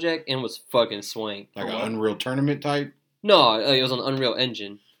college project and was fucking swank. Like an Unreal Tournament type? No, it was on Unreal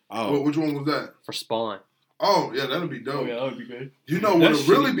Engine Oh. Which one was that? for Spawn. Oh yeah, that'd be dope. Oh yeah, that would be good. You know what That would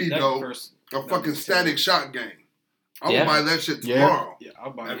really shit- be that dope? first- A that fucking was static terrible. shot game. I would Yeah. buy that shit Yeah. tomorrow. Yeah,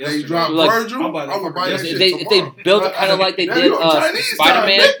 I'll buy it If they yesterday. drop Like- Virgil, I'll buy that I would buy that fucking shit yesterday. If they tomorrow. build it kind of like they Now did you on Chinese time,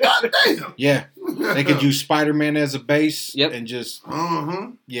 Spider-Man. nigga. Goddamn. Yeah. They could use Spider-Man as a base Yep. and just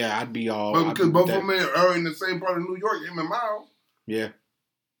Uh-huh. yeah, I'd be all But I'd because be both with of them are in the same part of New York, him and Miles. Yeah.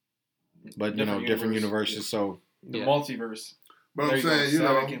 But you know, different universes, so The Yeah. multiverse. But There I'm you go. saying, you know,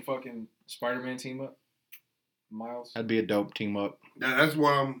 Static and fucking Spider-Man team up. Miles. that'd be a dope team up. that's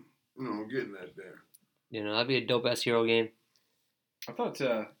what I'm, getting at there. You know, that'd be a dope ass hero game. I thought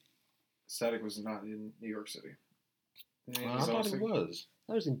Static was not in New York City. In I his own thought it city. was.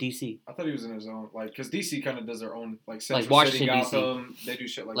 That was in DC. I thought he was in his own, like, because DC kind of does their own, like, Like Central City, Washington, DC. Gotham. They do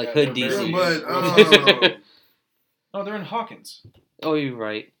shit like Like that. Hood, They're DC. Yeah, very- but No, they're in Hawkins. Oh, you're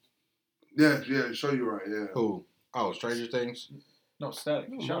right. yeah, show you right, yeah. Who? Oh, Stranger Things? No, Static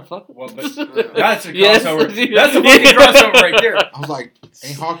No, Shock. motherfucker. Well, but that's a Yes. crossover. That's a fucking crossover right there. I was like,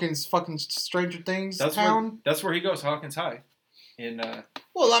 ain't Hawkins fucking Stranger Things town? That's where he goes. Hawkins High, in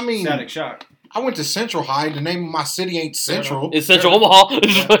Well, I mean, Static Shock. I went to Central High. The name of my city ain't Central. It's Central Omaha.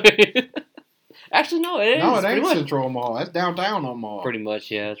 Actually, no, it is. No, it pretty ain't much. Central Omaha. That's downtown Omaha. Pretty much,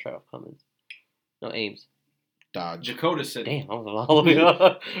 yeah. That's right off Cummins. No, Ames. Dodge. Dakota City. Damn, I was all the way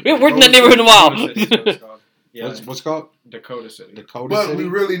up. We haven't worked in that neighborhood in a while. Dakota City is what it's called. Yeah, What's it called? Dakota City. Dakota But City. we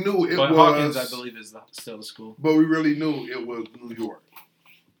really knew it But was. Hawkins, I believe, is still the school. But we really knew it was New York.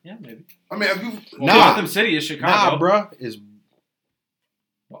 Yeah, maybe. I mean, have you? Well, Nah. Gotham City is Chicago. Nah, bruh.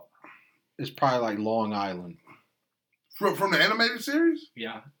 It's probably like Long Island. From the animated series?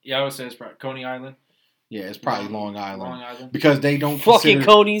 Yeah, I would say it's probably Coney Island. Yeah, it's probably Long Island. Long Island. Because they don't Fucking consider...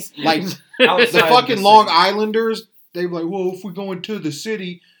 Coney's. Like, Outside the of fucking the Long city. Islanders, they be like, well, if we go into the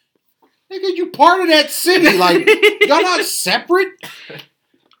city, nigga, you part of that city. Like, y'all not separate?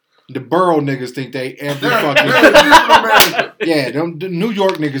 The borough niggas think they every They're fucking... different America. Yeah, the New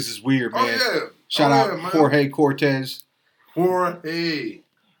York niggas is weird, man. Oh, yeah. Shout out man. Jorge Cortez. Jorge.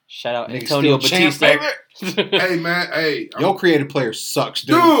 Shout out Nigga Antonio still champ, Batista. Hey, man. Hey. Your creative player sucks,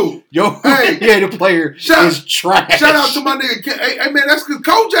 dude. Dude. Your Hey. creative player Shout- is trash. Shout out to my nigga Ken. Hey, man, that's because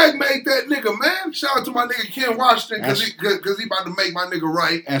Kojak made that nigga, man. Shout out to my nigga Ken Washington because he about to make my nigga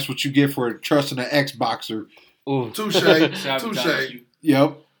right. That's what you get for trusting an Xboxer. Ooh. Touche. Sabotage Touche. you.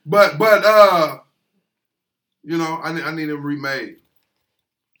 Yep. But you know, I need him remade.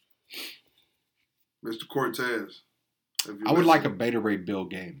 Mr. Cortez. If you I would listen. like a Beta Ray Bill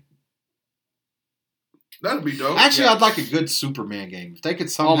game. That'd be dope. Actually, Yeah. I'd like a good Superman game. If they could Oh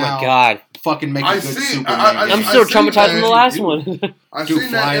somehow my god. fucking make a I good see- Superman I- game. I'm still seen traumatized that. from the last one. I Dude,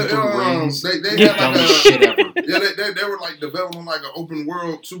 seen that. flying through rings. They had Dumbest like shit ever. yeah, they were like developing like an open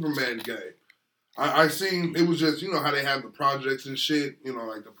world Superman game. I seen it was just, you know, how they have the projects and shit, you know,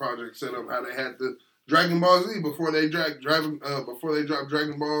 like the project set up, how they had the Dragon Ball Z before they dropped Dragon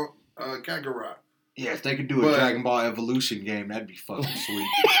Ball Kakarot. Yeah, if they could do a But- Dragon Ball Evolution game, that'd be fucking sweet.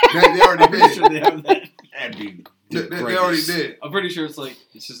 They already I'm pretty sure did. they have that. That'd be They already did. I'm pretty sure it's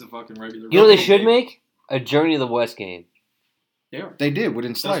just a fucking regular. You know what they Rebel should game. make? A Journey to the West game. They are. They did with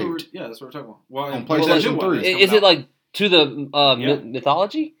That's what Enslaved. that's what we're talking about. Well, On and- PlayStation well, the new one 3. that's Is coming it out. like to the Yeah.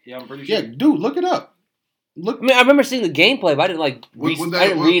 mythology? Yeah, I'm pretty sure. Yeah, dude, look it up. Look, I mean, I remember seeing the gameplay, but I didn't like. What- what I that-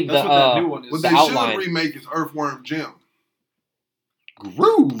 didn't what- read That's the. what that new one is. What the they outline. should remake is Earthworm Jim.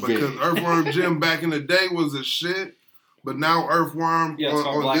 groove Because it. Earthworm Jim back in the day was a shit, but now Earthworm Yeah, it's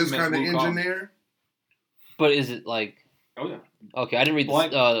called on Black this Myth kind of Wukong. engineer. But is it like? Oh yeah, Okay, I didn't read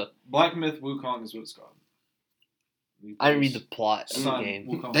Black- the. Black Myth Wukong is what it's called. I didn't read the plot of the Son game.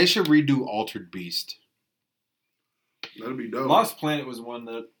 Wukong. They should redo Altered Beast. That'd be dope. Lost Planet was one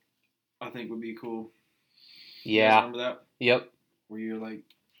that I think would be cool. You guys Yeah. remember that? Yep. Where you're like,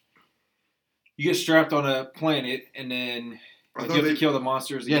 you get strapped on a planet and then I like, thought you have they- to kill the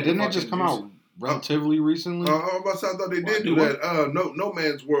monsters. to Yeah, get the didn't it just fucking come juice. out relatively recently? I thought they did do What? that. No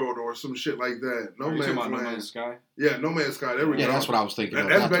Man's World or some shit like that. No Are you talking Man's about No Land. Man's Sky? Yeah, No Man's Sky. There we yeah, go. that's what I was thinking of.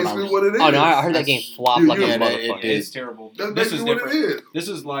 That's what I basically was- what it is. Oh no, I heard that game That's- flop you- like you- a yeah, motherfucker. it did. It's terrible. That's This is basically what different. it is. This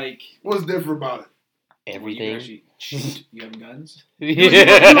is like What's different about it? you Everything. actually shoot. You have guns? You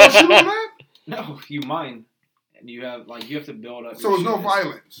don't shoot on that? No, you mine, and you have to build up. So your it's no shit.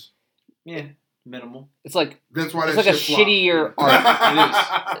 violence. Yeah, minimal. It's like That's why it's that like a shit flopped. shittier arc.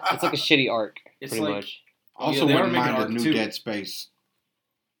 It It's like a shitty arc, It's pretty like much. Also, they are wouldn't making mind a art new too. Dead Space.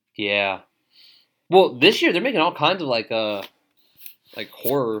 Yeah. Well, this year they're making all kinds of like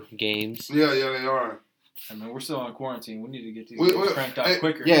horror games. Yeah, they are. I mean, we're still on quarantine. We need to get these We- games cranked out hey,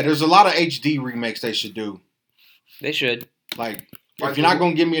 quicker. Yeah, there's a lot of HD remakes they should do. They should. Like, Like if you're not the-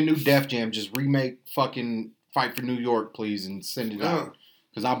 gonna give me a new Def Jam, just remake fucking Fight for New York, please, and send it Yeah. out.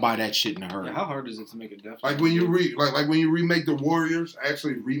 Because I'll buy that shit in a hurry. Yeah, how hard is it to make a def? Like when you like when you remake the Warriors,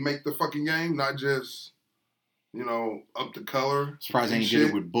 actually remake the fucking game, not just up the color. Surprised they and ain't did shit.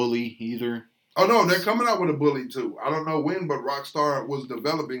 it with Bully either. Oh no, they're coming out with a Bully 2. I don't know when, but Rockstar was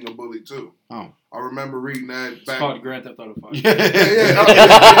developing a Bully 2. Oh. I remember reading that It's back. called Grand Theft Auto 5.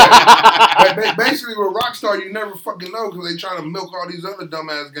 Basically, with Rockstar, you never fucking know because they trying to milk all these other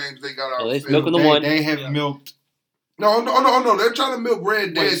dumbass games they got out. Well, they still. milking the one. They have Yeah. milked. No, they're trying to milk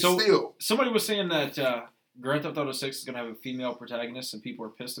Red Dead Wait, so- still. Somebody was saying that Grand Theft Auto 6 is going to have a female protagonist, and people are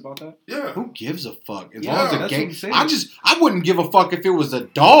pissed about that. Yeah. Who gives a fuck? As Yeah, long as the that's game. what I'm saying. I wouldn't give a fuck if it was a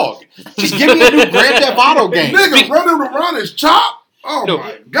dog. Just give me a new Grand Theft Auto game. Nigga running around his chop. Oh No.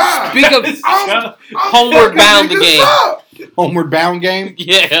 my god. Speak of I'm Homeward fucking Bound the niggas game. up. Homeward Bound game.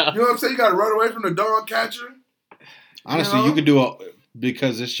 yeah. You know what I'm saying? You got to run away from the dog catcher. Honestly, You know? you could do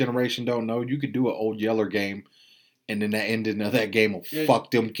because this generation don't know. You could do an old Yeller game, And then the ending of that game will Yeah, fuck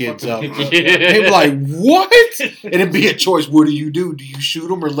them kids fuck up. them kids up. They be like, what? And it'd be a choice. What do? Do you shoot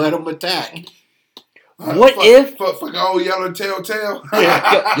them or let them attack? What if- Fuck old yellow telltale?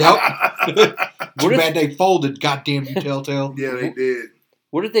 Yep. Too What if- bad they folded. Goddamn you, Telltale. Yeah, they did.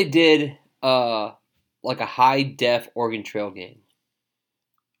 What if they did like a high def Oregon Trail game?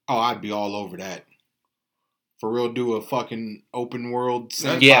 Oh, I'd be all over that. For real, do a fucking open world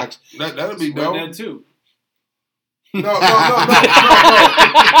Yeah. sandbox. That'd be Red dope. Dead 2. No.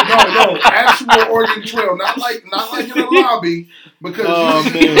 Actual Oregon Trail, not like in a lobby, because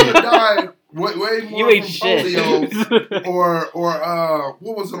you could die way more You from ain't shit. polio or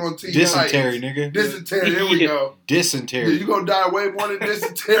what was it on TV? Dysentery, Titans? nigga. Dysentery. There we go. Dysentery. You're gonna die way more than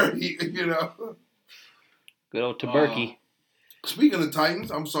dysentery. You know. Good old Taberky. Speaking of Titans,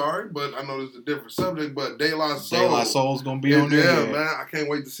 I'm sorry, but I know this is a different subject. But De La Soul, De La Soul's gonna be on there. Yeah, man, I can't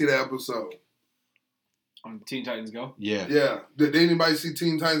wait to see that episode. On Teen Titans Go. Yeah. Yeah. Did anybody see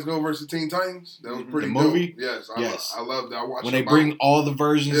Teen Titans Go versus Teen Titans? That was pretty The movie? dope. Yes. Yes. I love that. I watched When it they about- bring all the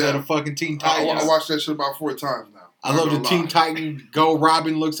versions Yeah. of the fucking Teen I Titans. watched that shit about 4 times now. I love the Not Teen gonna lie. Titan Go.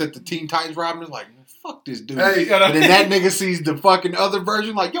 Robin looks at the Teen Titans. Robin is like, fuck this dude. Hey, And then that nigga sees the fucking other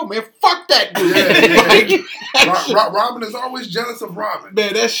version, like, yo, man, fuck that dude. Yeah, Like, Robin is always jealous of Robin.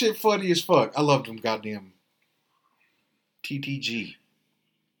 man, that shit funny as fuck. I love them goddamn TTG.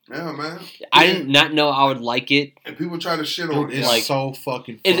 Yeah, man. I did not know I would like it. And people try to shit on Dude, it. it's Like, so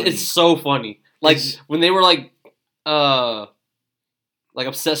fucking funny. It's so funny. Like It's- when they were like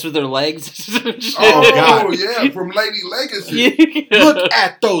obsessed with their legs. Oh, God. yeah, from Lady Legacy. Look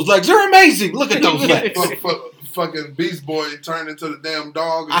at those legs. They're amazing. Look at those legs. Fucking Beast Boy turned into the damn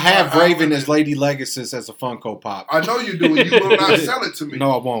dog. I have Raven as Lady Legacy as a Funko Pop. I know you do, and you will not sell it to me.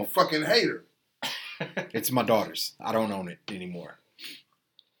 No, I won't. Fucking hater. It's my daughter's. I don't own it anymore.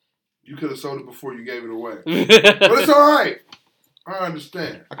 You could have sold it before you gave it away. But Are it's all right. I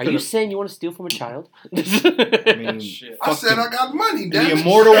understand. you saying you want to steal from a child? I mean, Shit. I said I got money, damn the it.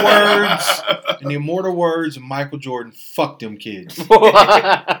 immortal words, in the immortal words of Michael Jordan, fuck them kids.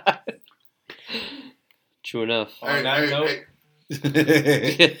 True enough. On that note,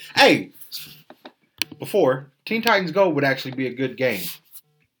 Hey, before Teen Titans Go would actually be a good game.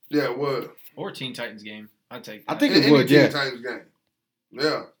 Yeah, it would. or Teen Titans game. I'd take that. I think Any it would, Teen yeah. Titans game.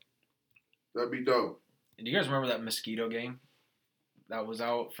 Yeah. That'd be dope. Do you guys remember that mosquito game that was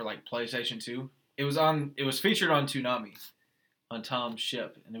out for like PlayStation 2? It was featured on Toonami, on Tom's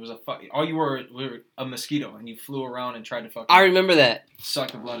ship, and it was all you were a mosquito, and you flew around and tried to fucking I remember that.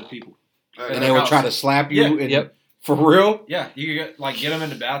 suck the blood of people. Hey, And they would try to slap you. Yeah. And Yep. For real? Yeah, you could get them in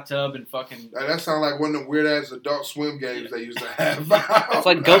the bathtub and fucking. that sounds like one of the weird ass Adult Swim games they used to have. It's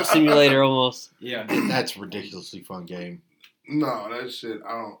like Goat Simulator almost. Yeah, That's a ridiculously fun game. No, that shit.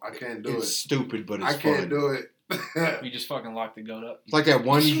 I can't do It's it. stupid, but it's I can't fun. do it. you just fucking lock the goat up. It's like that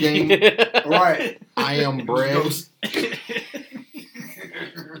one game, Right. I Am Bread.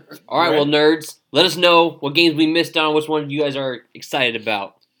 All right, well, nerds, let us know what games we missed on. Which one you guys are excited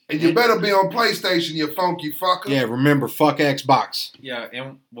about? And you better be on PlayStation, you funky fucker. Yeah, remember, fuck Xbox. Yeah,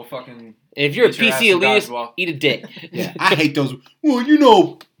 and we'll fucking. And if you're a Get your ass PC to elitist, Dodgeball. eat a dick. Yeah, I hate those. Well, you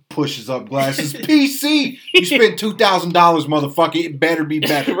know, pushes up glasses. PC. You spent $2,000, motherfucker. It better be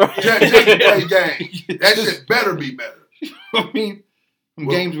better. Just to play games. That shit better be better. I mean, them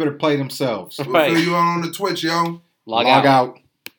Well- games better play themselves. We'll Right. fill you on the Twitch, yo. Log out. out.